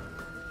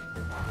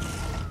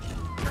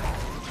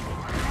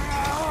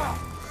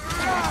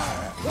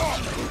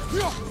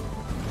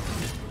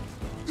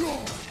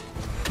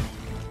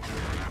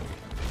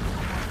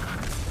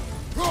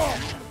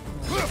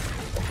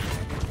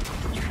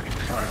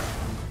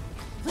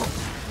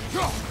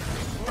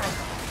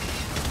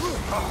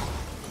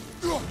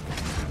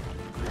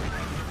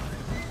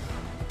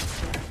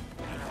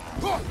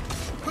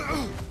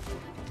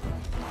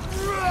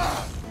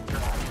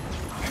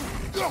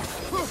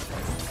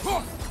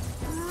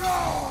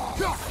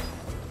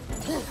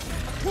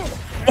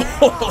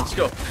 Oh, let's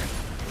go.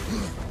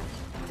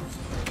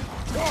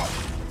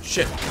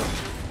 Shit.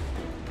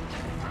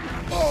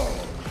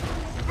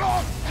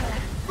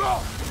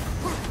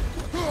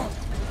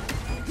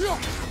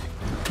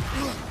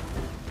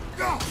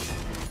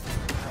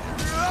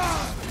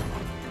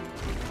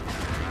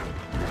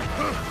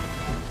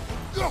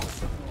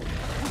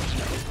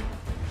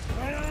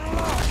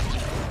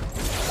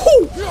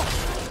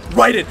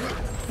 Right it!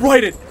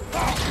 Right it!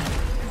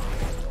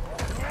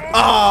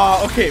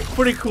 Ah, okay,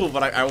 pretty cool,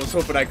 but I was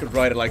hoping I could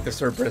ride it like the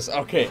Cerberus.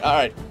 Okay,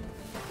 alright.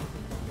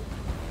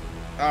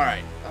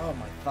 Alright. Oh,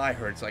 my thigh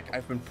hurts. Like,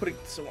 I've been putting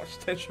so much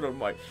tension on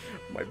my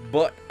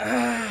butt.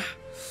 Ah.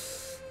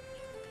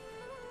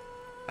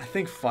 I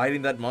think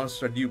fighting that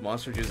new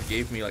monster just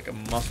gave me like a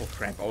muscle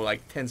cramp. I was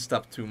like tensed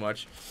up too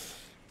much.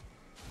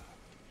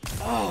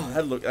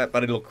 Oh,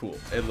 but it looked cool.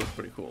 It looked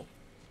pretty cool.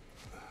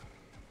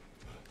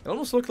 It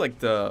almost looked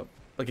like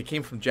it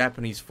came from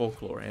Japanese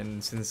folklore,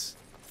 and since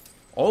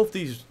all of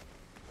these...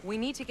 We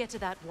need to get to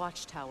that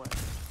watchtower.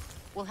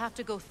 We'll have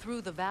to go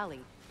through the valley,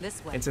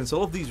 this way. And since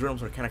all of these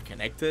realms are kind of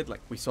connected,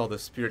 like we saw the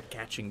spirit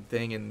catching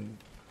thing in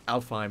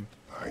Alfheim.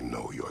 I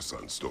know your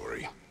son's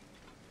story.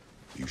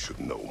 You should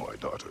know my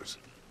daughter's.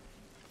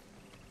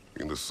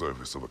 In the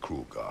service of a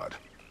cruel god,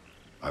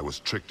 I was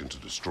tricked into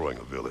destroying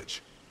a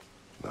village,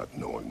 not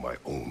knowing my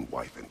own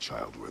wife and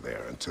child were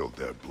there until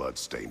their blood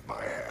stained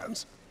my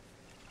hands.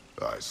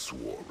 I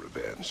swore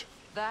revenge.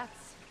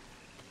 That's...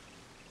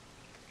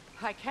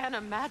 I can't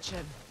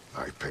imagine.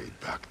 I paid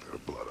back their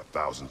blood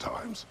 1,000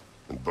 times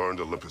and burned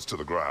Olympus to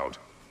the ground.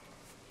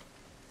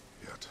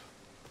 Yet,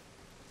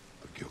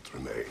 the guilt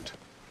remained.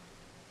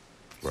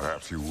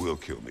 Perhaps you will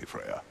kill me,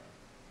 Freya,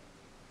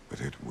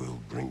 but it will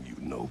bring you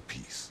no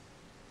peace.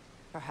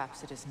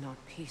 Perhaps it is not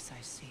peace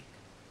I seek.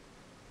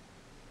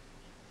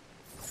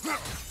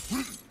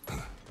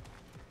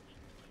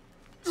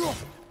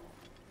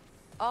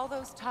 All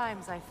those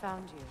times I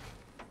found you,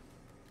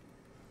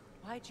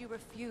 why'd you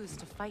refuse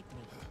to fight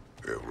me?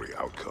 Every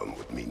outcome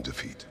would mean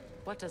defeat.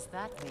 What does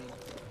that mean?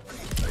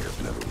 I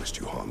have never wished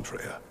you harm,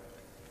 Freya.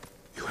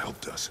 You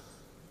helped us.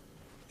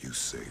 You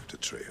saved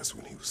Atreus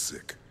when he was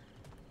sick.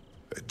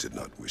 I did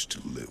not wish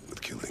to live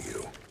with killing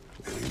you,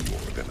 any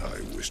more than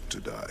I wished to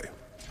die.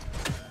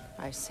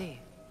 I see.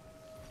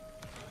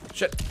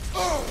 Shit.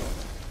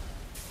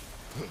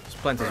 This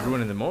plant is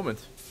ruined in the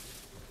moment.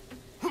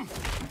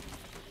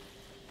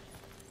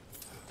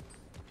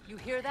 You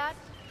hear that?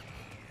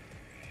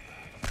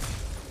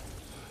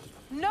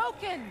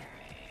 Noken!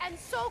 And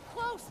so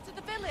close to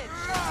the village!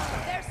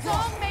 Their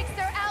song makes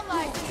their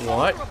allies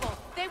What? invulnerable.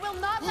 They will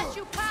not let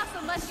you pass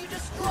unless you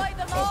destroy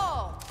them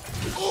all!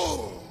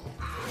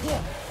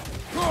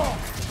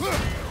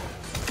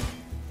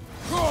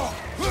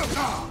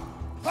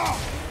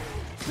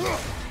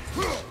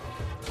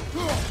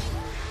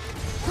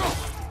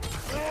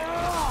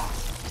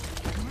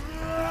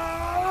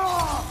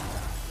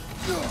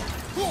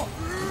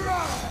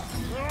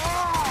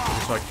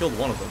 So I killed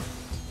one of them.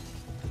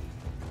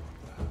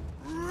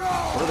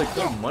 What are they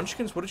called?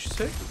 Munchkins? What did she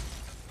say?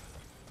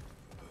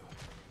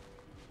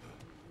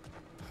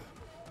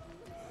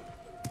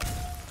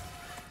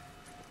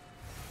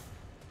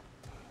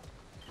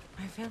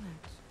 My village.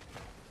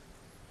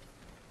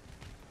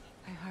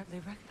 I hardly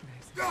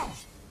recognize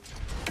it.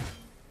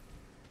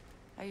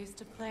 I used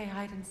to play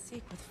hide and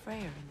seek with Freyr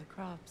in the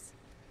crops.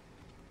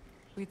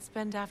 We'd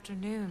spend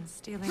afternoons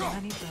stealing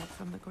honey bread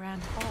from the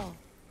Grand Hall.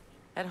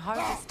 At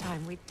harvest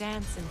time, we'd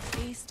dance and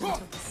feast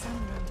until the sun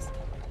rose.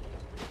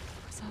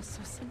 It was all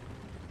so simple.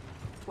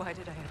 Why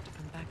did I have to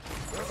come back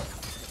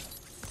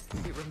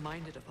here? Be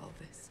reminded of all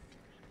this.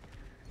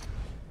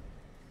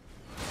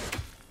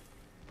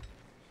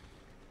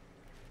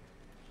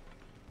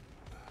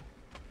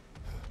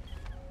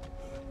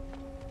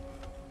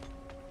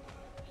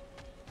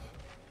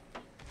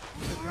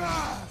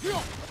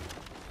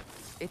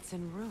 It's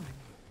in ruin.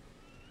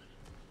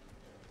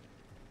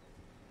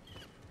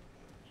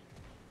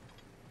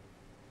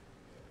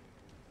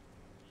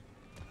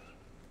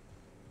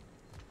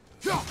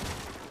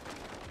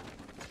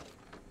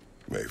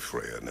 May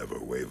Freya never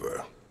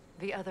waver.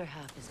 The other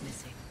half is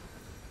missing.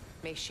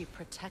 May she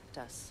protect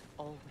us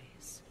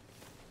always.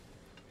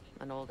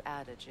 An old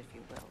adage, if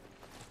you will.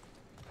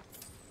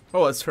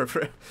 Oh, that's her,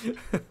 Freya.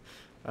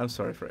 I'm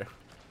sorry, Freya.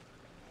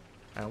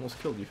 I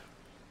almost killed you.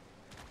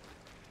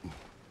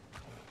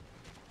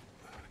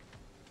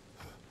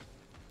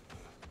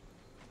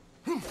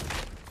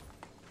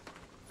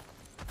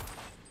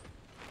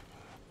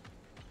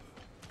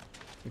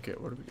 Okay,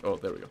 where do we go? Oh,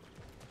 there we go.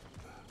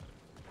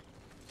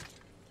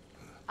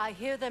 I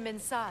hear them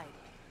inside.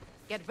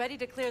 Get ready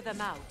to clear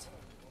them out.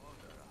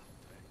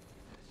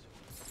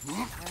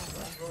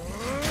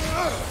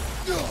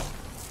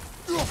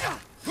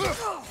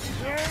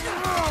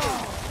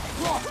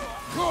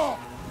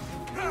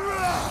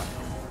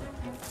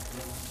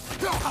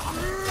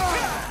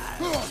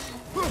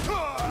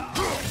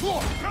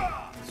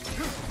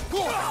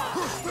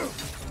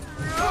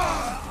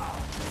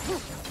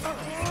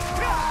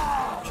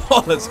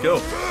 Oh, let's go.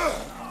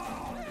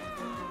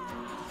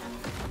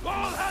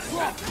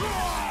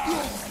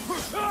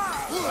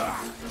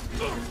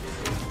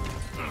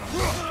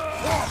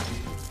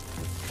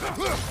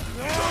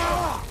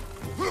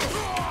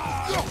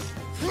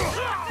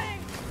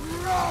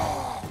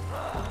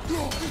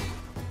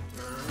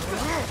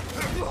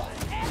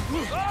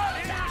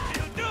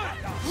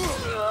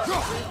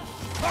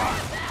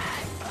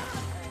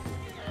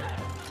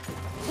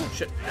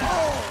 Shit.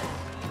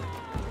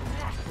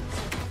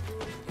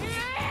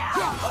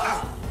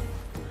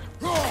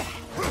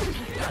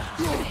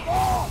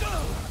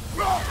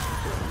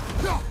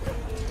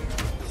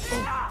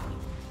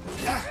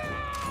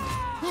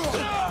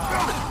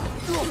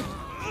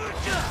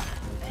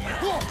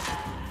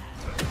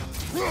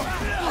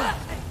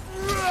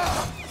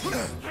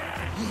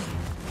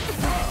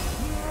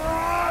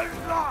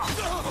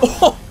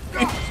 Oh,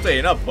 you're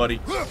staying up, buddy.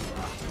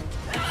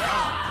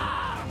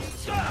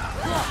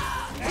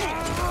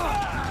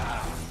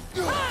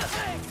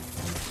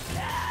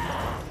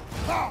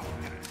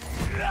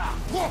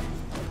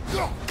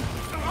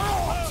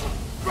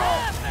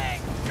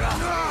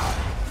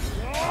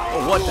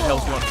 Oh, what the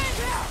hell's going on?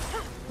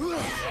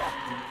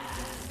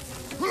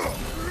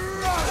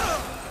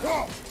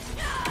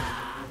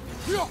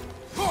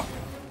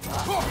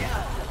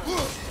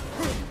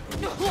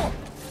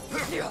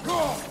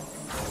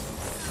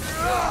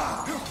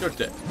 You're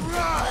dead.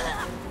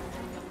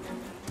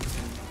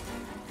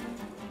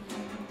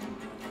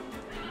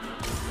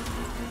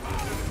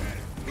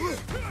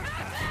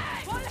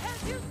 What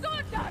have you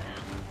done?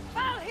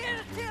 I'll hear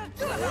it till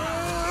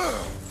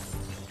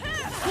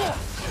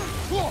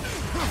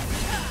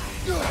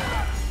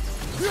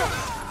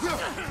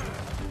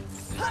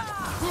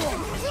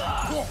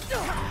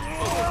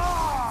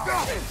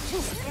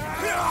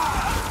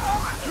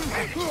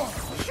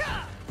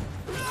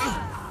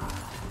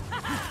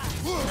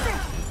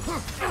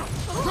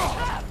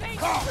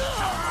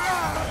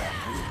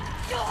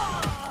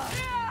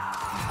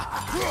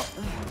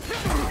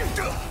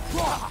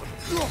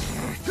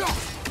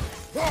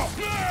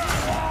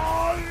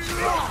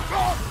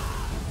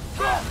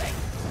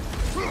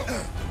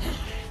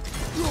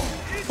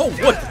Oh,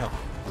 what the hell?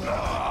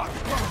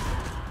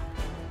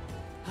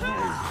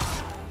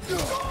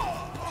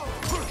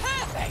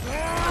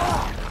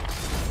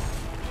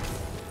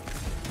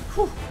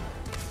 Whew.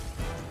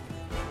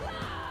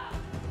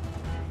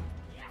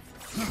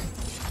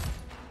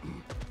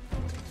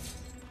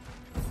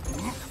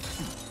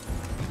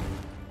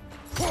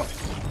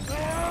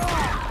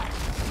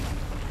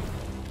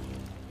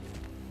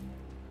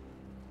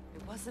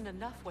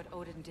 enough what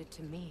Odin did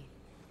to me.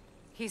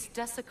 He's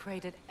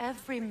desecrated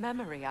every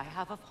memory I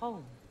have of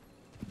home.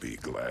 Be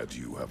glad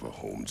you have a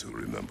home to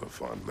remember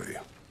fondly.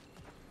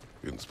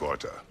 In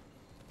Sparta,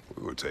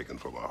 we were taken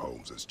from our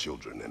homes as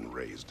children and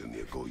raised in the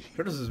Agoge.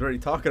 Curtis is very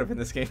talkative in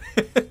this game.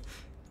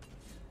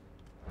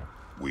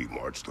 We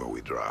marched or we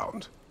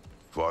drowned,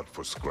 fought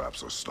for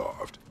scraps or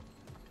starved.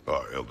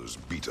 Our elders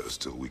beat us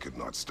till we could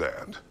not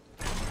stand.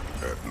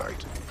 At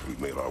night, we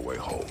made our way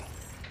home,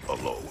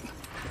 alone,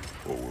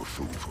 or were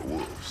food for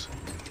wolves.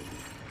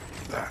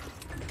 That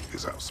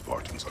is how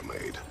Spartans are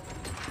made.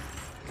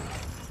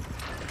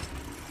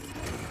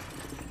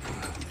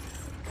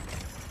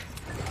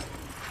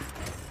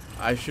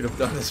 I should have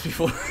done this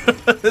before.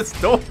 This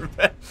door,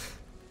 man.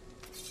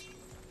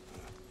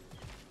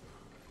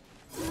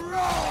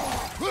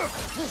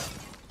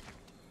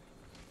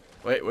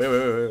 Wait,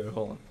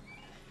 hold on.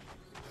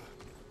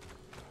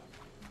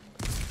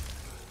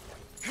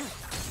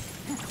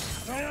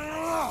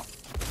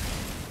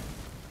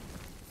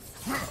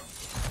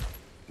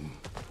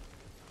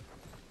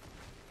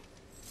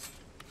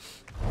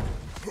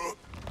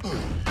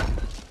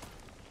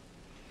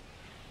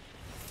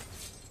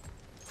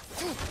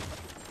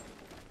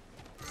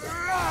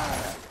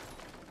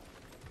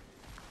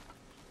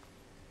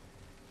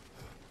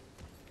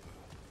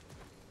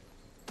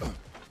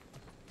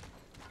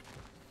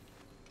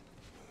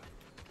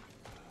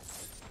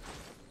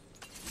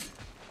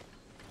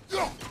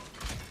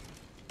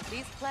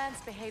 These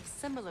plants behave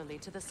similarly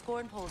to the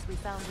scorn poles we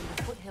found in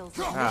the foothills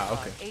of Ah,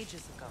 Midgard okay.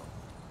 ages ago.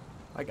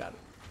 I got it.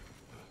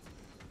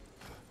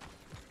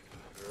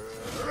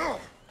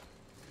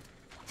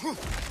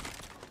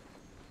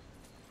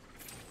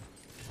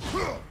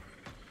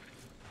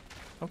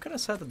 I'm kind of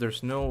sad that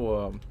there's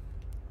no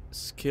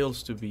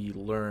skills to be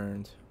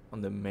learned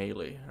on the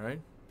melee,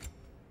 right?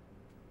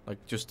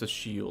 Like just the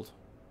shield.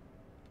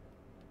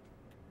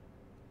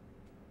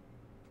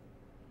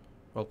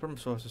 While permanent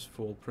source is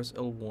full, press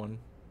L1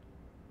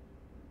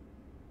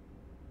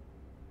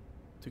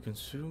 to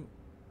consume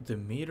the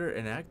meter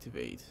and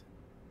activate.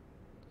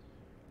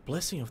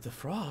 Blessing of the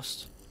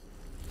Frost.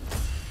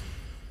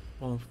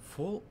 While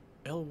full,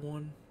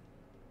 L1.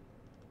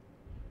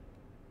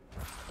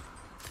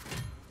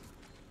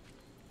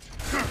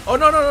 Oh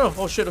no!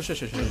 Oh shit! That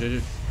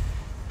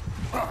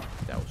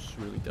was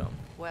really dumb.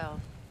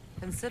 Well,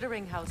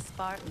 considering how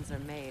Spartans are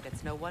made,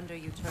 it's no wonder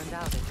you turned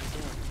out as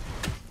you did.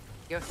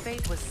 Your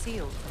fate was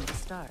sealed from the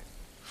start.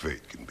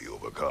 Fate can be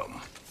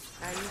overcome.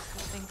 I used to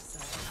think so.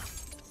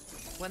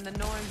 When the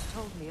Norns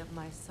told me of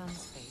my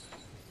son's fate,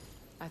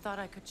 I thought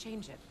I could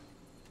change it.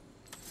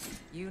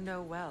 You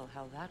know well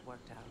how that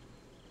worked out.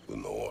 The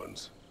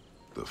Norns,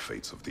 the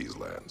fates of these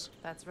lands.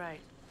 That's right.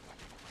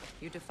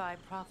 You defy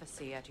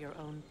prophecy at your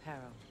own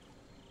peril.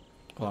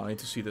 Well, I need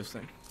to see this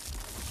thing.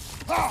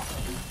 Ah!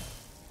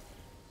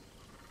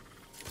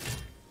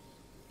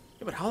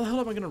 Yeah, but how the hell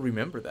am I gonna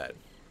remember that?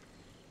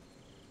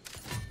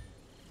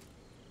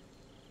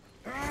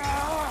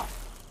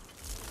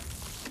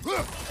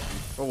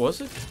 What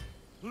was it?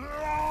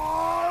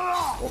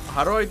 Well,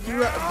 how do I do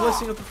that?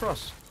 Blessing of the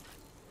Frost.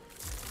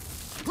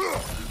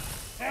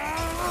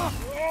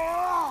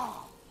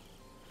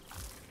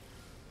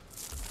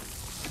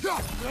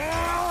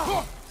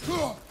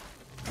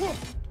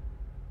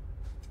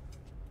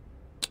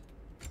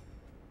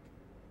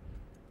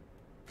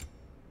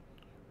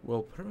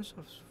 Well, premise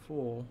of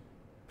full.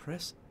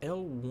 Press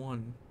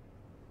L1.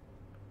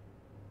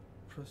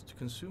 Press to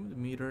consume the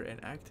meter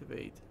and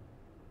activate.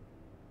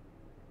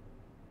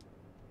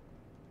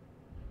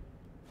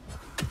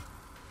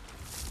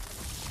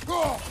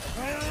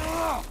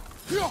 I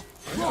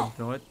don't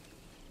know it.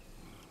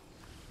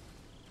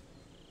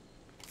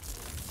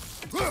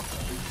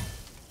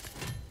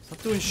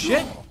 Stop doing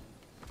shit!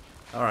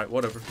 Alright,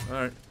 whatever.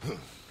 Alright.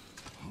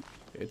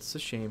 It's a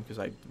shame because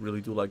I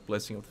really do like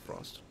Blessing of the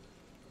Frost.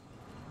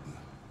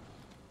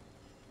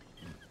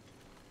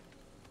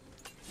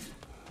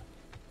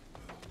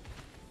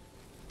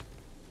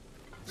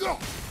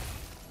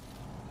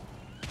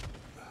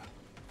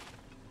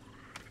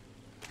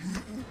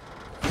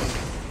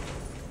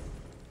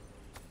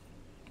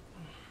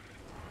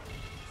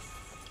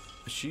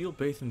 A shield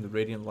bathed in the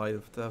radiant light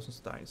of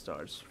 1,000 dying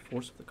stars.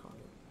 Force of the Conqueror.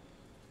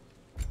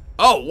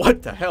 Oh,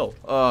 what the hell?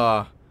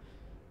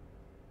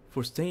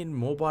 For staying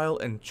mobile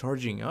and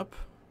charging up?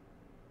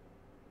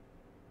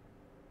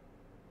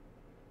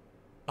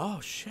 Oh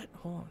shit,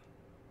 hold on.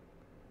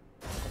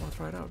 I wanna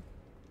try it out.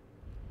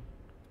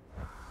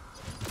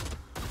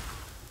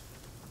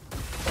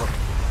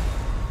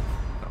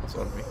 No, it's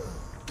on me.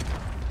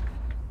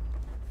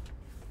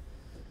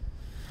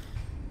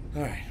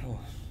 Alright, hold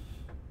on.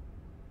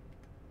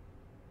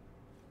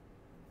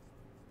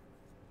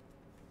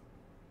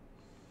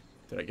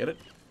 Did I get it?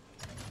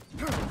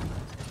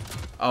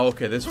 Oh,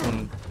 okay, this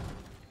one.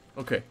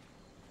 Okay.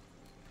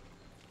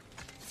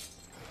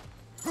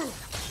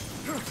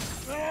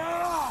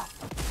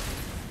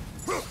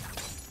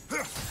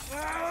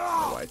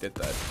 Oh, I did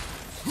that.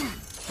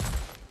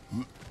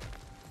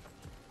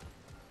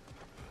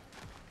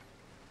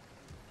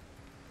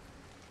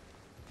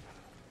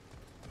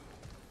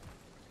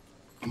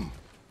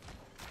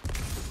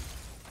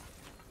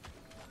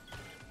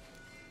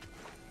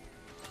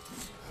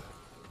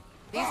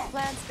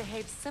 plants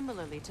behave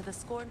similarly to the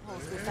scorn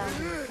holes we found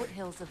in the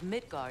foothills of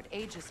Midgard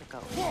ages ago.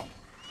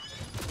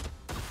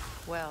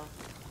 Well,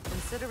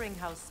 considering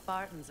how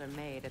Spartans are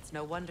made, it's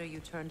no wonder you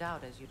turned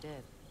out as you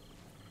did.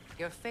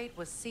 Your fate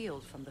was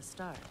sealed from the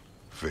start.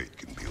 Fate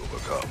can be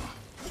overcome.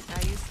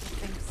 I used to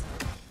think so.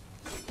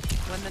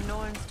 When the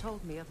Norns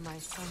told me of my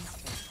son's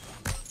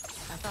fate,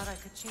 I thought I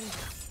could change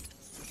it.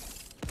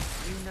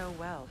 You know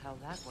well how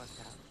that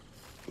worked out.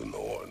 The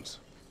Norns.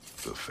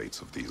 The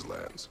fates of these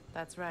lands.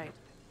 That's right.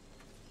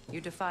 You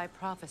defy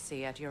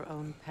prophecy at your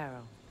own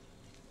peril.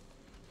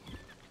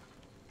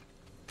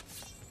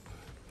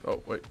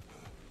 Oh, wait.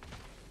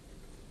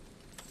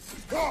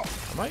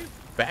 Am I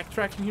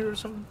backtracking here or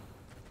something?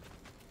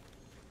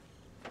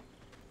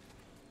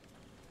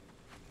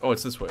 Oh,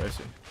 it's this way, I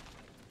see.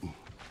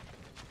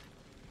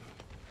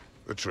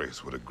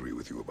 Atreus would agree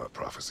with you about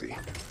prophecy.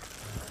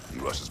 He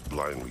rushes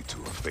blindly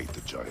to a fate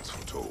the giants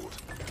foretold.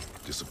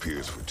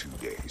 Disappears for 2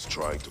 days,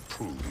 trying to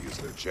prove he is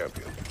their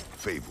champion.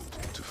 Fabled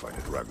to fight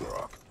at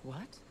Ragnarok.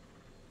 What?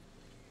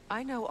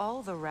 I know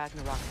all the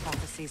Ragnarok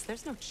prophecies.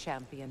 There's no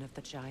champion of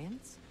the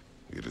giants.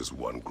 It is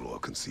one glow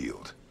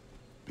concealed.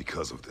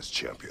 Because of this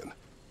champion,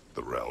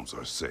 the realms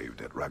are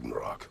saved at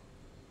Ragnarok.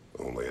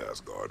 Only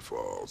Asgard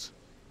falls,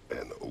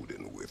 and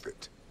Odin with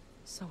it.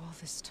 So all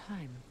this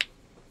time,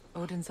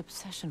 Odin's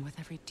obsession with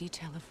every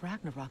detail of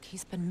Ragnarok,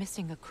 he's been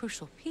missing a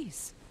crucial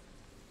piece.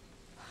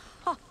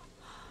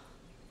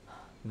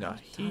 Nah,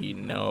 he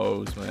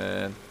knows,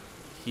 man.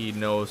 He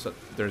knows that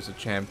there's a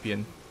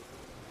champion.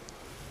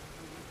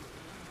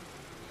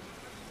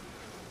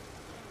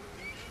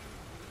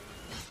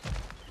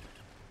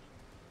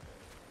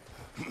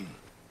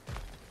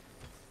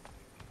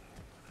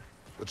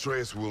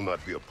 Atreus will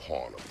not be a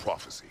pawn of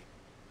prophecy.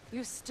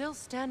 You still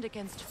stand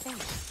against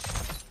fate,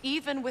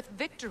 even with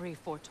victory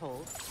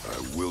foretold.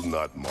 I will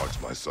not march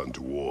my son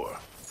to war.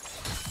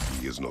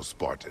 He is no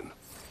Spartan.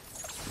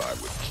 I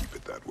would keep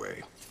it that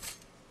way.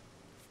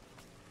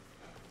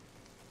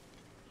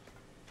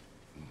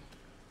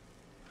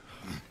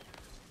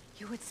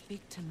 You would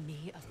speak to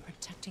me of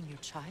protecting your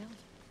child?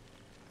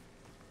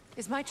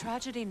 Is my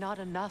tragedy not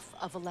enough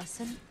of a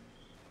lesson?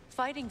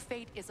 Fighting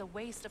fate is a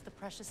waste of the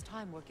precious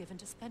time we're given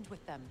to spend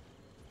with them.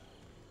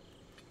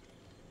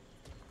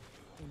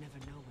 You never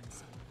know when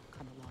someone will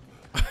come along and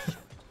cut you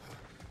short.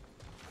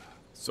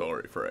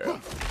 Sorry,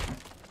 Freya.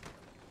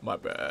 My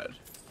bad.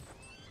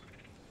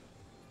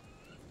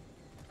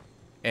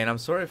 And I'm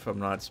sorry if I'm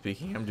not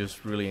speaking. I'm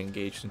just really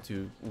engaged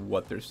into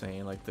what they're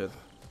saying. Like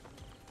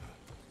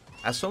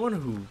as someone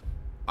who,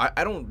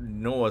 I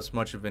don't know as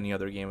much of any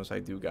other game as I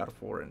do God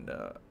of War, and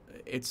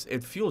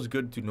it feels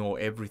good to know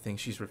everything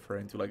she's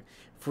referring to. Like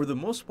for the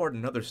most part,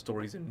 in other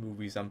stories and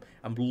movies, I'm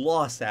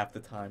lost half the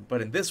time.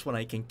 But in this one,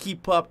 I can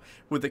keep up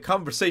with the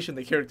conversation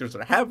the characters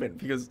are having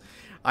because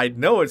I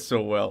know it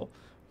so well.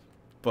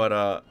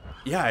 But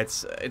yeah,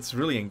 it's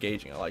really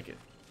engaging. I like it.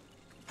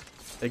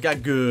 It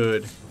got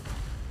good.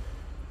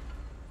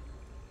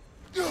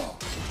 Oh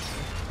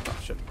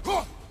shit.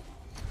 What?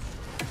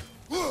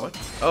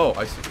 Oh,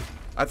 I see.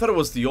 I thought it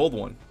was the old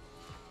one.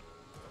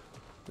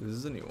 This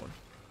is a new one.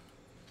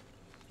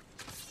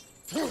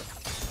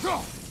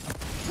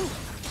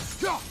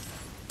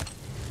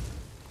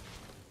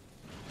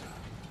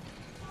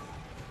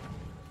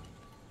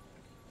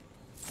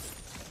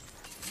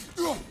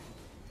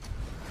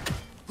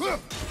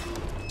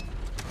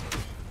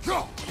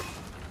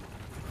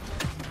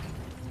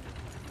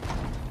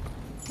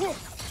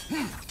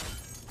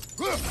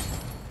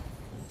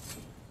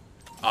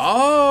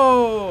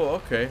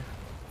 Oh, okay.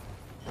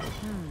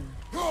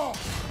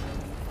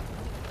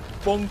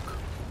 Bonk.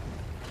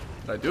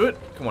 Did I do it?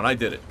 Come on, I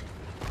did it.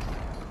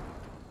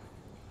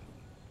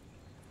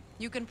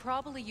 You can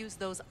probably use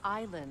those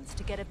islands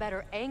to get a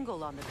better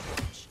angle on the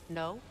torch,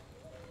 no?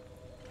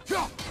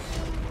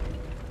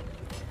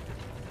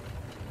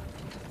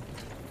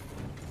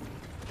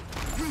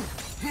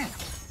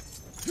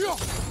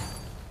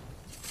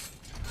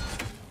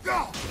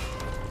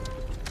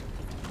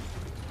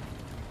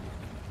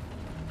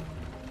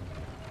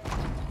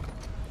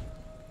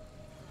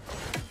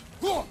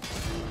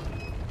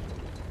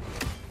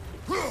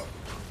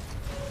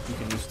 You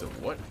can use the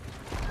what?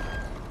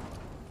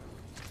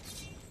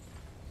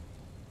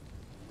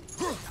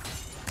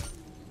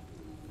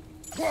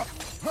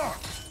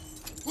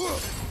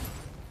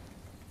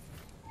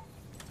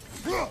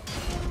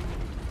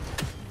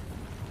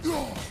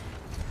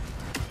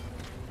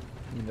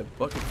 I mean, the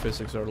bucket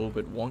physics are a little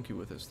bit wonky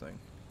with this thing.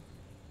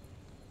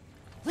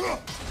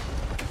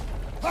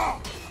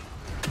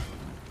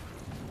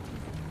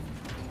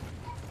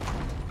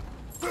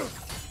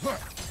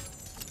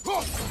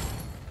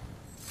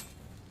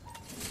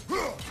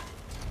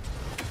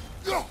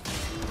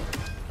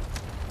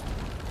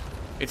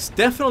 It's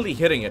definitely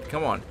hitting it.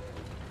 Come on.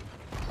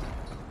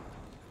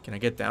 Can I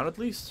get down at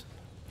least?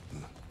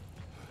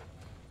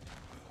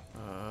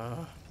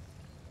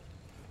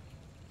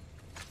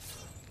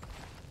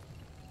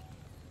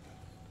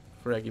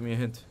 Freya, give me a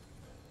hint.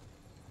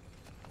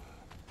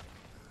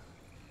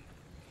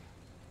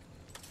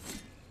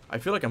 I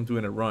feel like I'm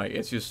doing it right.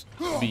 It's just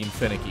being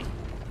finicky.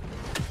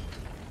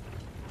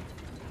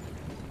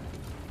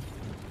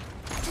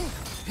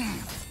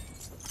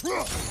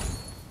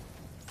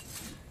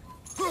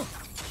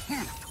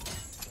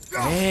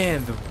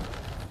 Man,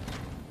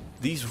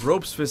 these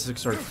ropes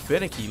physics are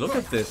finicky. Look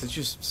at this. It's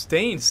just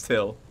staying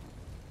still.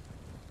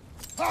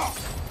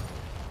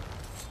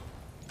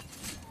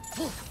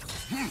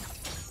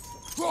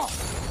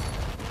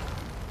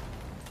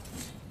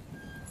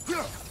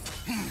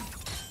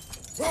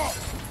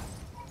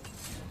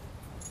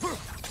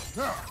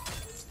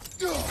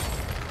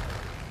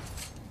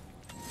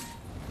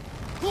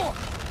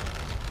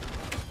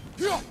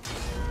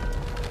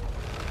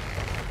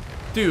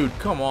 Dude,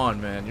 come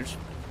on, man. You're...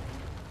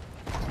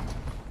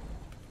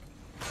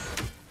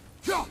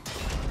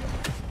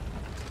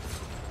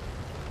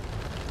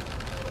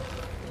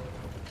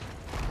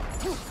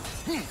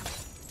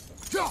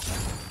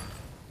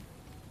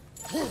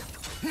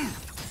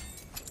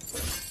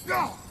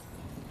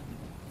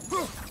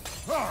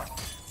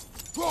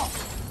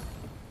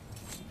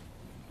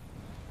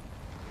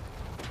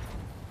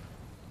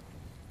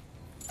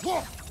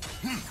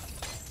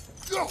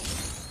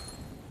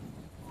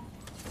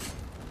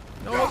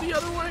 No, the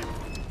other way.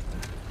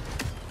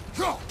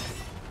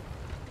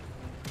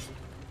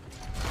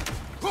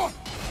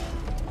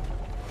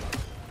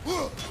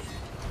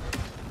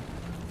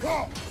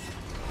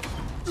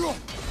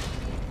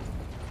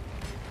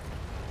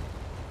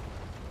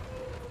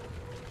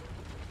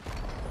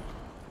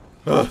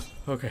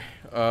 Okay.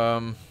 I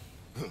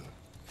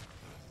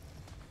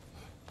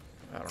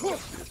don't know what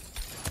to do.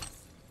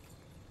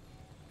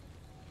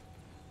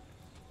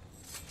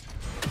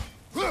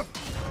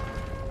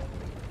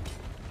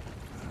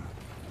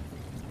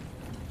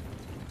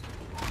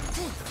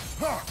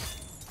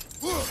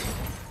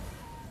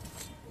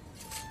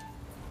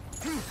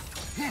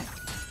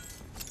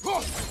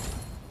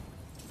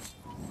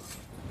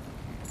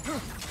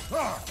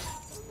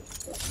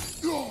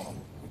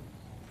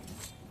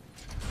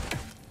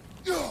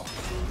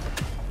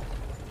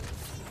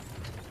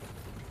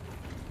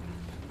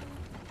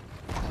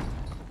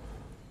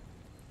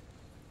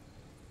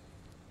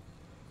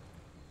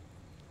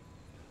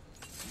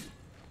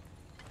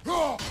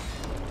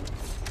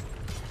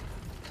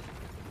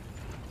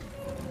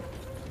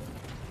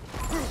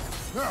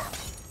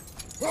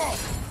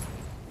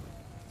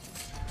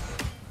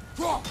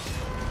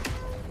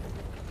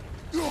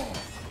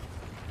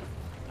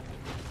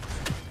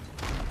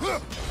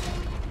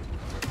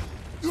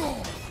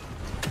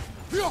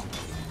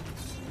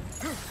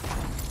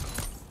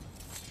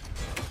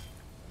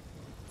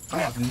 I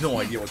have no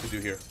idea what to do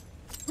here.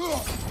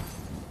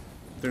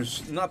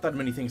 There's not that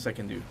many things I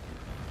can do.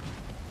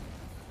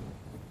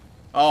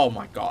 Oh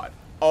my god.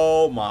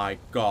 Oh my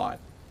god.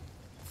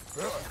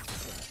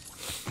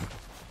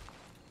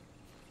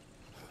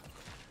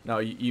 Now,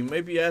 you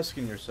may be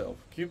asking yourself,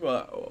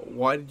 Kuba,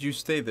 why did you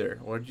stay there?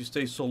 Why did you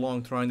stay so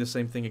long trying the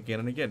same thing again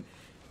and again?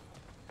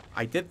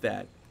 I did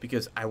that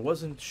because I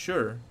wasn't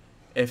sure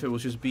if it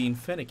was just being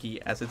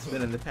finicky as it's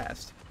been in the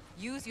past.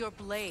 Use your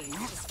blade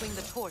to swing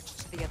the torch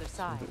to the other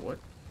side. What?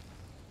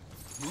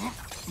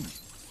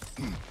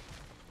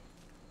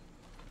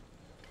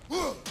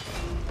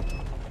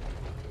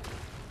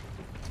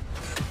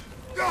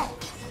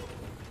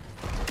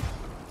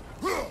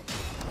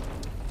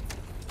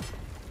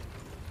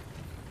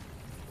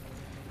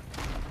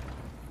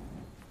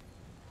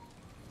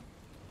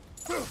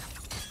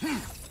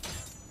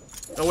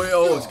 Oh wait,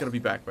 oh, it's gonna be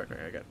back.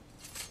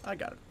 I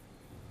got it.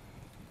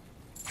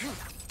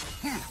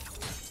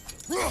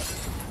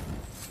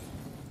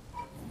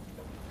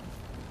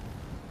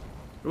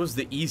 It was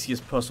the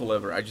easiest puzzle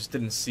ever. I just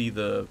didn't see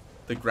the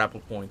grapple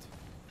point.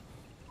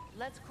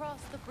 Let's cross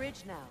the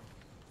bridge now.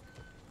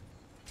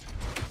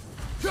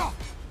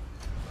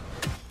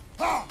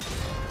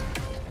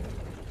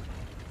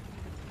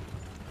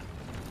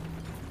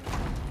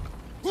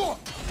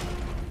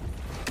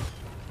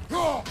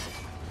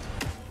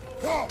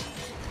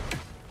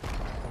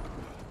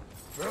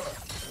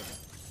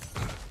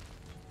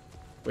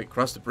 Wait,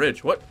 cross the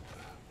bridge? What?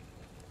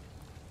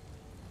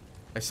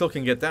 I still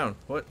can get down.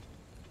 What?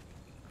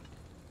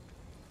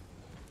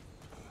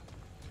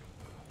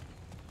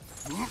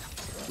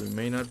 We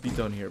may not be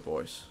done here,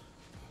 boys.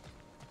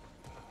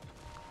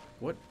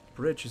 What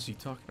bridge is he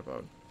talking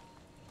about?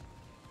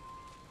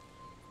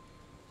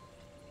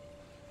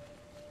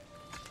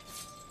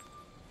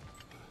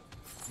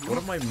 What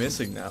am I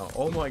missing now?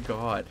 Oh my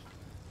god.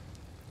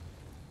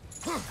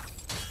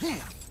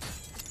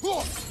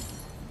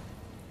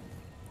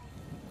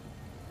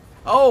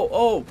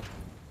 Oh!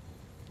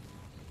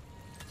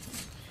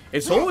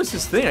 It's always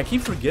this thing. I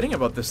keep forgetting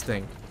about this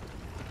thing.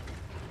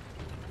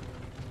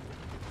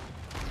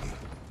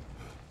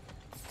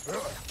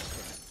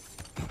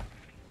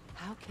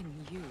 How can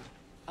you,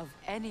 of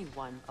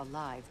anyone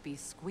alive, be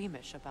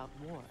squeamish about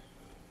war?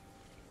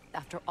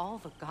 After all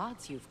the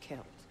gods you've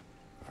killed.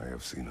 I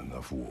have seen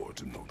enough war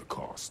to know the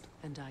cost.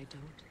 And I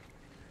don't?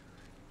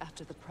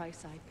 After the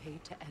price I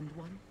paid to end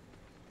one?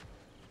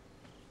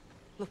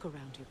 Look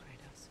around you,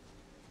 Kratos.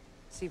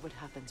 See what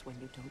happens when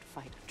you don't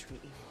fight a true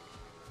evil.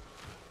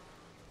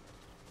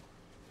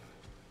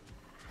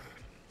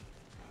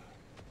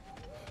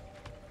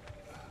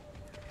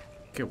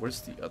 Okay,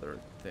 where's the other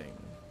thing?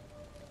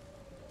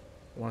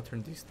 I want to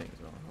turn these things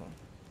on.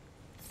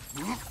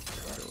 Hold on.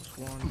 There was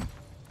one.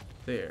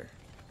 There.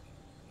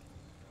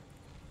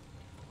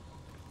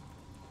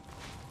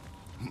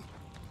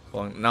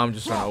 Well, now I'm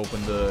just trying to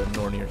open the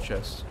Nornir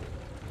chest.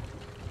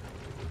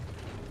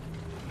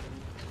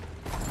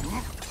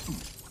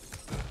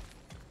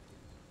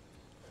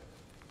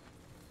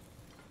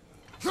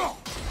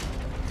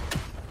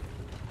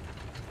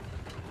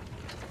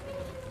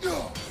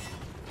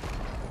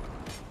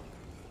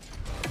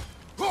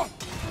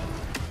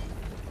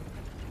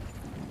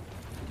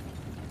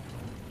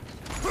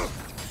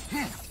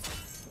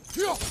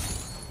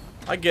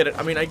 I get it.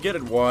 I mean, I get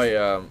it why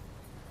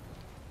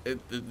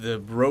the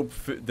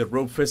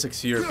rope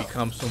physics here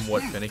become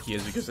somewhat finicky,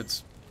 is because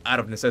it's out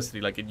of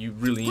necessity. Like you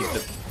really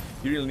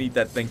need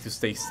that thing to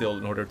stay still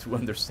in order to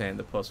understand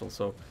the puzzle.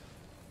 So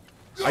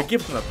I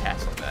give them a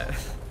pass on that.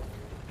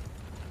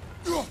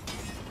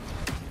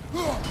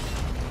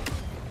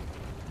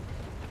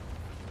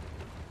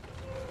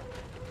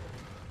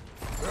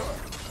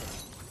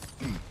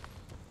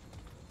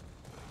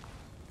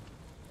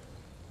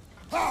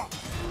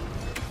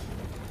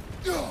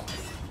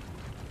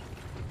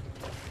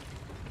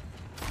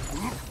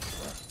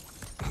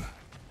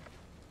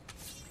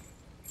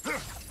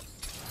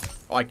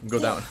 Oh, I can go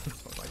down.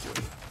 What am I doing?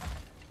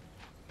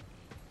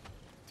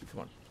 Dude,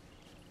 come on.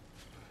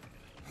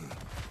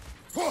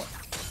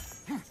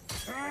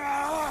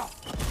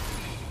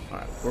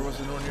 Alright, where was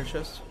the Nornir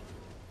chest?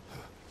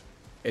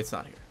 It's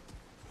not here.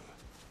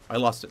 I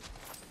lost it.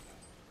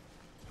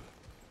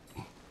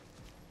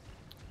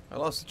 I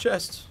lost the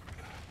chest.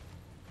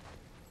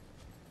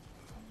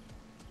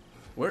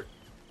 Where?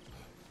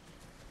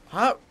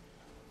 How?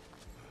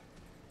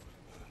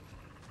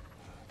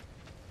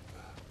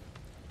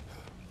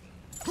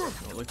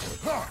 Look at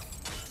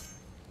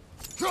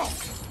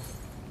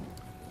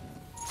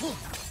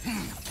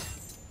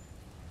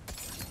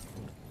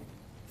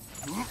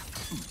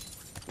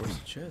where's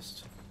the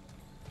chest?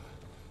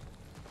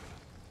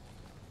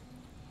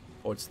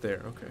 Oh, it's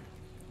there. Okay.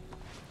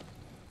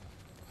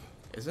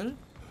 Isn't it?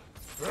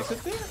 Is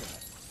it there?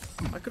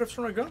 I could have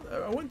sworn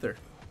I went there.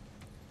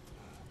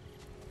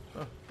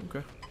 Oh,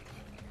 okay.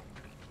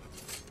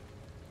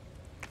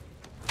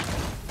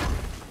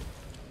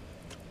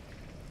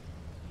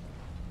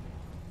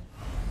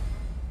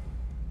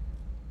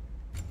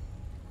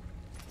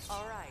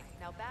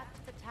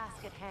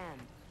 At hand.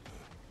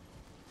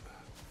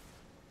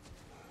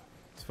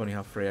 It's funny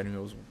how Freya knew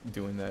I was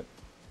doing that.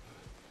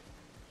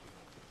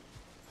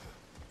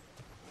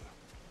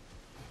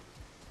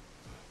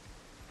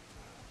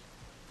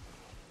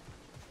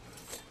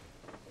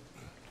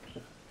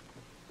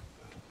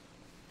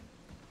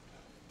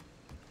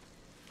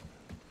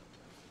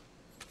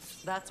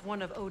 That's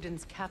one of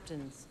Odin's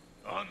captains.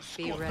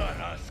 Be ready.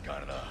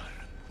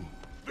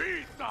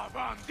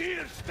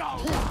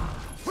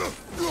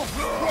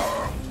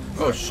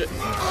 Oh shit.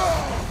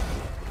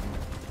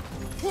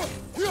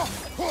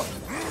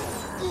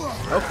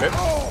 Okay.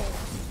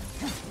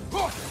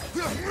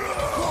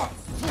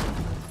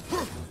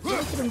 Look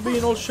at him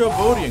being all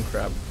Shovodian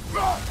crap.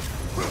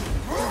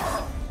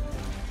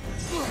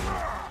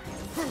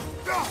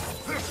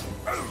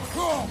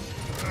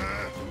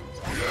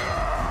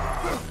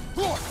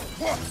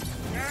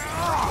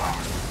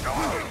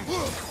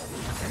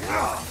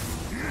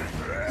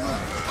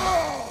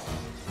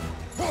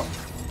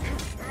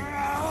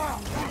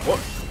 What?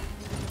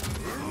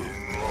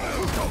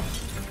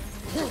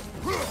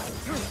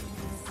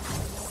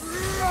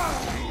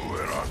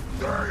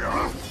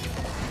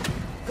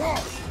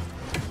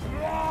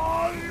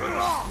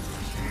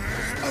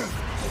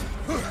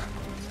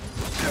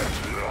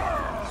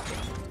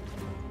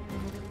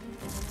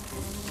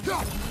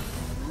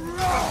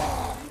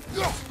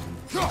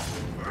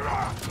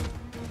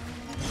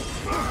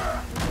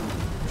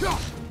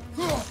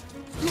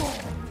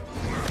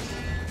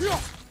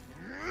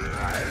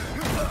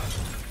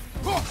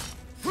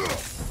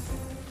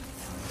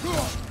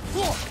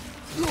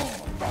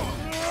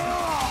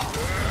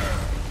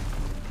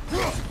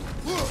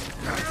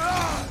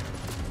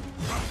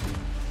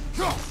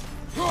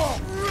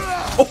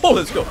 Oh,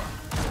 let's go.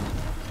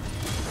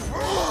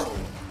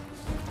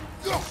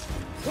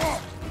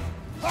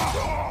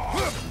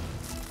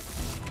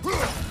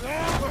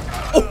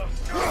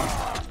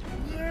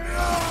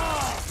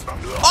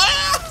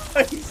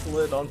 Ah! He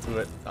slid onto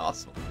it.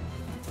 Awesome.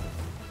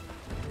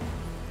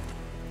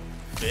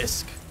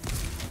 Fisk.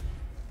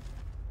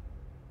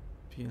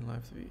 P and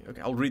life to be.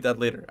 Okay, I'll read that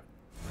later.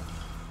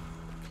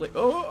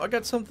 Oh, I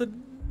got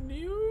something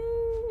new.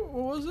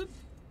 What was it?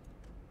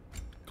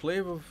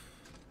 Clave of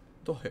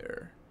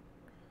Doher.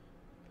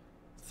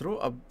 Throw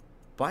a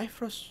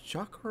Bifrost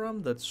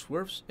chakram that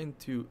swerves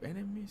into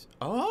enemies.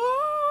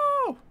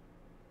 Oh!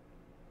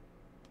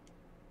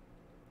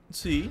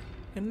 See?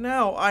 And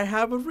now I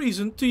have a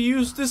reason to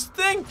use this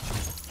thing!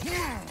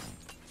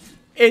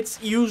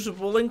 it's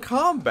usable in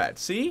combat,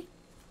 see?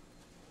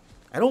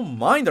 I don't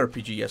mind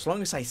RPG as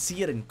long as I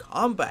see it in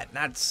combat,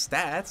 not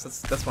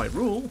stats. That's my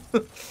rule.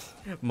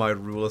 My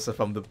rule is if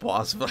I'm the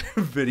boss of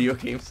video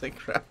games and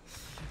crap.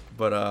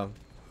 But,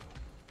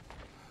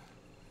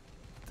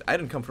 I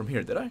didn't come from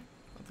here, did I? I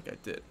don't think I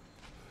did.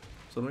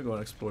 So let me go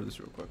and explore this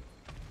real quick.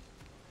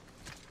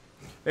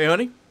 Hey,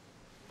 honey.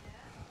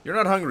 You're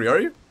not hungry, are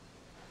you?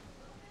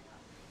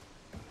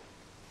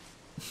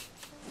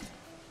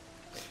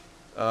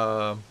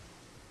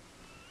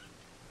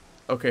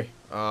 Okay.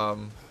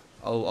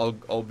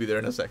 I'll be there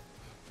in a sec.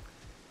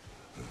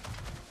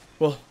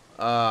 Well,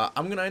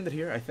 I'm gonna end it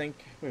here. I think.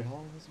 Wait, how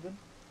long has it been?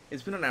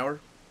 It's been an hour.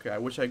 Okay, I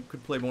wish I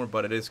could play more,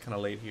 but it is kind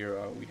of late here.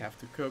 We have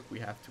to cook. We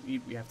have to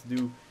eat. We have to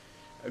do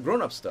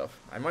grown-up stuff.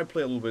 I might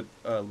play a little bit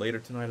later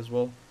tonight as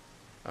well.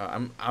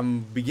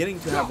 I'm beginning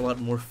to have a lot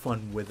more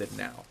fun with it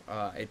now.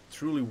 It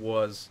truly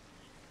was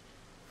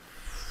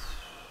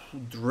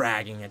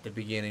dragging at the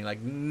beginning.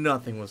 Like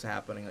nothing was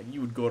happening. Like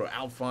you would go to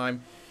Alfheim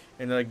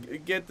and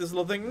like get this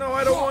little thing. No,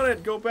 I don't want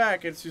it. Go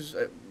back. It's just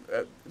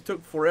it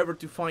took forever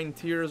to find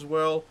Tyr as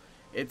well.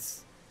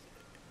 It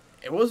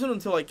wasn't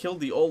until I killed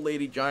the old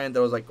lady giant that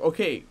I was like,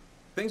 okay,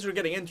 things are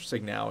getting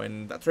interesting now,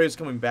 and Atreus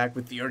coming back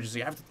with the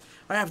urgency.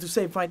 I have to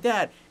save my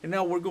dad, and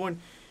now we're going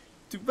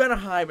to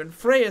Vanaheim, and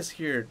Freya's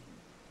here.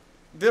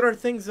 There are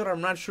things that I'm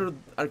not sure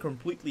are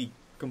completely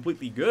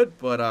good,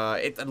 but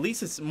at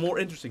least it's more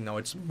interesting now.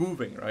 It's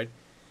moving, right?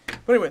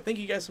 But anyway, thank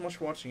you guys so much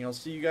for watching. I'll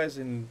see you guys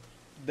in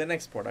the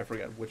next part. I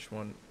forgot which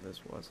one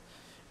this was.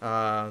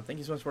 Thank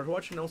you so much for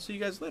watching. I'll see you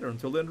guys later.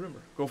 Until then, remember,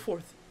 go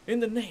forth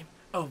in the name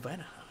of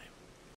Vanaheim.